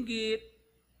galit, inggit,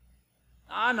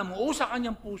 namuo sa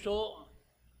kanyang puso,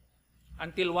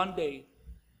 until one day,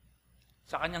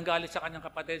 sa kanyang galit sa kanyang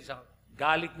kapatid, sa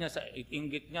galit niya, sa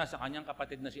inggit niya sa kanyang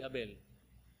kapatid na si Abel,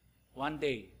 one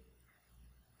day,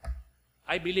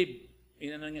 I believe,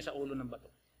 inano niya sa ulo ng bato.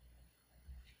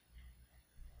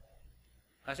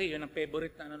 Kasi yun ang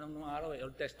favorite na nung araw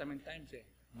Old Testament times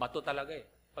Bato talaga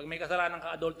Pag may kasalanan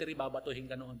ka adultery, babatuhin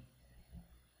ka noon.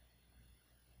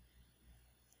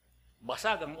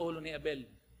 Basag ang ulo ni Abel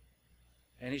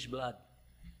and his blood.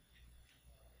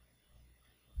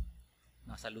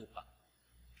 Nasa lupa.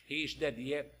 He is dead,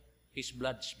 yet his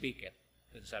blood speaketh.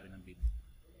 Ito sabi ng Biblia.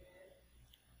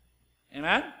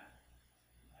 Amen?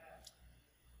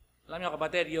 Alam niyo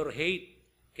kapatid, your hate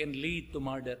can lead to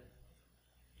murder.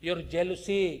 Your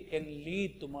jealousy can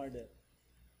lead to murder.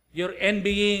 Your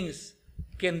envyings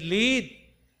can lead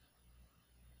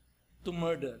to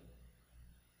murder.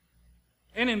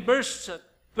 And in verse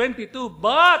 22,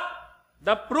 but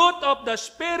the fruit of the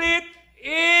Spirit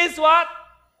is what?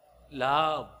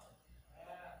 Love.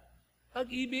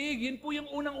 Pag-ibig, yun po yung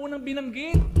unang-unang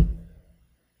binanggit.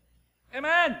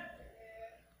 Amen.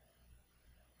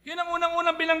 Yun ang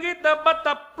unang-unang binanggit, but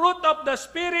the fruit of the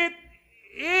Spirit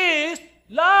is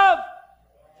love.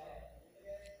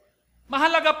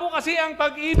 Mahalaga po kasi ang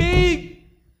pag-ibig.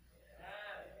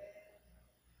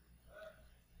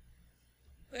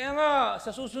 Kaya nga,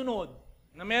 sa susunod,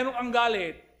 na meron kang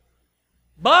galit,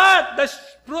 but the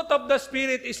fruit of the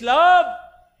Spirit is love.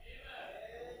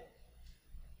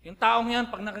 Yung taong yan,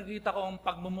 pag nakikita ko ang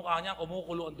pagmumukha niya,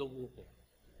 kumukulo ang dugo ko.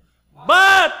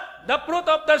 But the fruit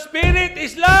of the Spirit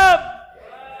is love.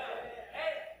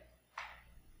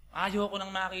 Ayaw ko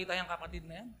nang makita yung kapatid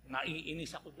na yan.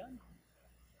 Naiinis ako dyan.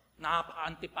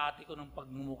 Napaka-antipati ko ng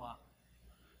pagmumukha.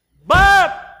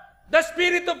 But the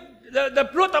spirit of the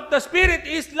fruit of the Spirit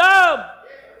is love.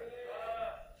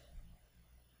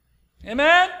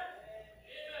 Amen?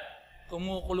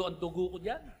 Kumukulo ang dugo ko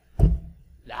dyan.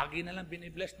 Lagi na lang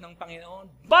binibless ng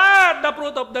Panginoon. But the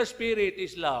fruit of the Spirit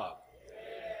is love.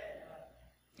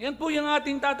 Yan po yung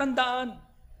ating tatandaan.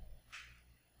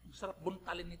 Masarap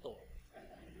buntalin ito.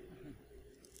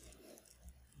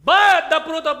 But the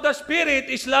fruit of the Spirit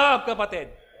is love,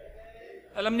 kapatid.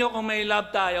 Alam nyo kung may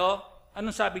love tayo,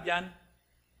 anong sabi dyan?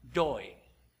 Joy.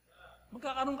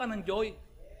 Magkakaroon ka ng joy.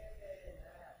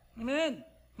 Amen.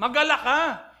 Magalak ka.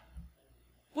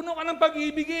 Puno ka ng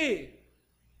pag-ibig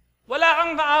Wala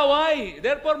kang kaaway.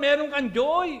 Therefore, meron kang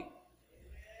joy.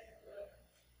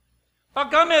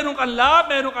 Pagka meron kang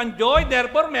love, meron kang joy,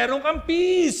 therefore, meron kang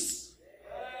peace.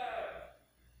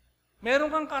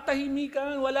 Meron kang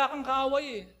katahimikan, wala kang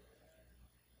kaaway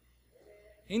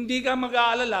Hindi ka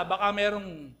mag-aalala, baka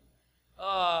merong,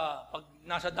 pag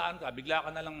nasa daan ka, bigla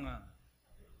ka na lang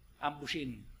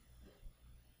ambushin.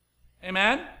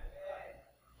 Amen?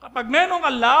 Kapag meron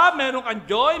kang love, meron kang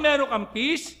joy, meron kang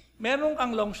peace, meron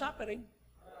kang long suffering.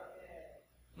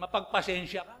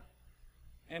 Mapagpasensya ka.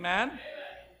 Amen?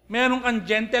 Meron kang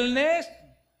gentleness.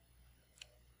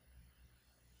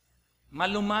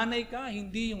 Malumanay ka,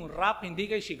 hindi yung rap, hindi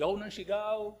kayo sigaw ng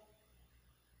sigaw.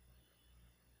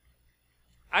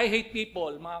 I hate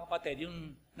people, mga kapatid,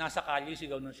 yung nasa kalye,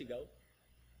 sigaw ng sigaw.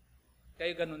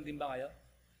 Kayo ganun din ba kayo?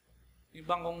 Yung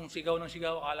bang kung sigaw ng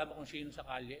sigaw, akala mo kung sino sa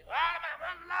kalye?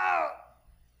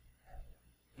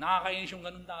 Nakakainis yung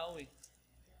ganun tao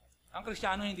Ang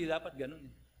Kristiyano hindi dapat ganun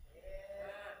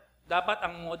Dapat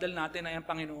ang model natin ay ang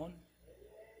Panginoon.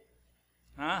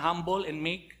 Humble and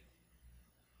meek.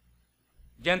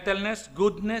 Gentleness,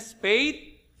 goodness, faith.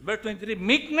 Verse 23,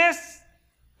 meekness,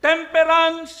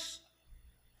 temperance.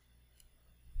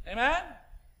 Amen?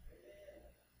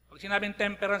 Pag sinabing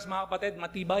temperance, mga kapatid,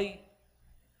 matibay.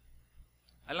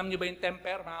 Alam niyo ba yung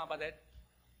temper, mga kapatid?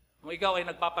 Kung ikaw ay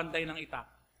nagpapanday ng itak,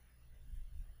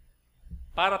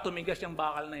 para tumigas yung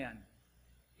bakal na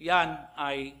yan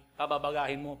ay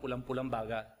pababagahin mo pulang-pulang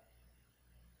baga.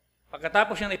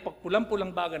 Pagkatapos yan ay pulang-pulang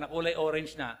baga na kulay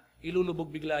orange na, ilulubog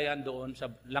bigla yan doon sa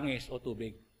langis o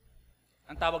tubig.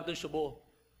 Ang tawag doon subo.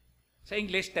 Sa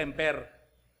English, temper.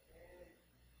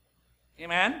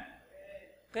 Amen?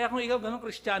 Kaya kung ikaw ganun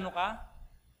Kristiyano ka,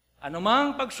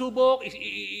 Anumang pagsubok,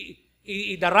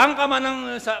 idarang ka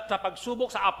man sa pagsubok,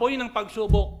 sa apoy ng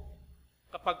pagsubok,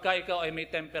 kapag ka ikaw ay may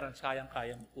temperance,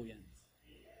 kayang-kaya mo po yan.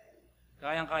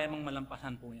 Kayang-kaya mong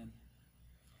malampasan po yan.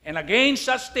 And against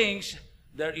such things,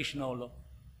 there is no law.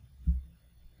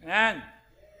 Yan.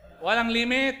 Walang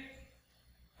limit.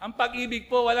 Ang pag-ibig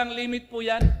po, walang limit po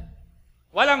yan.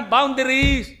 Walang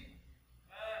boundaries.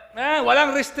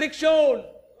 Walang restriction.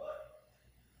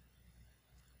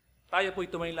 Tayo po'y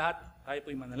tumayo lahat. Tayo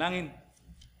po'y manalangin.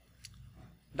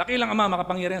 Dakilang Ama,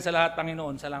 makapangyarihan sa lahat,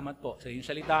 Panginoon, salamat po sa iyong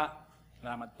salita.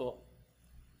 Salamat po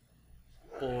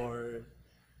for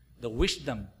the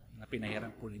wisdom na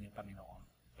pinahiram po ninyo, Panginoon.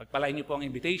 Pagpalain niyo po ang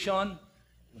invitation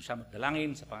kung siya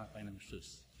magdalangin sa pangalan ng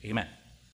Jesus. Amen.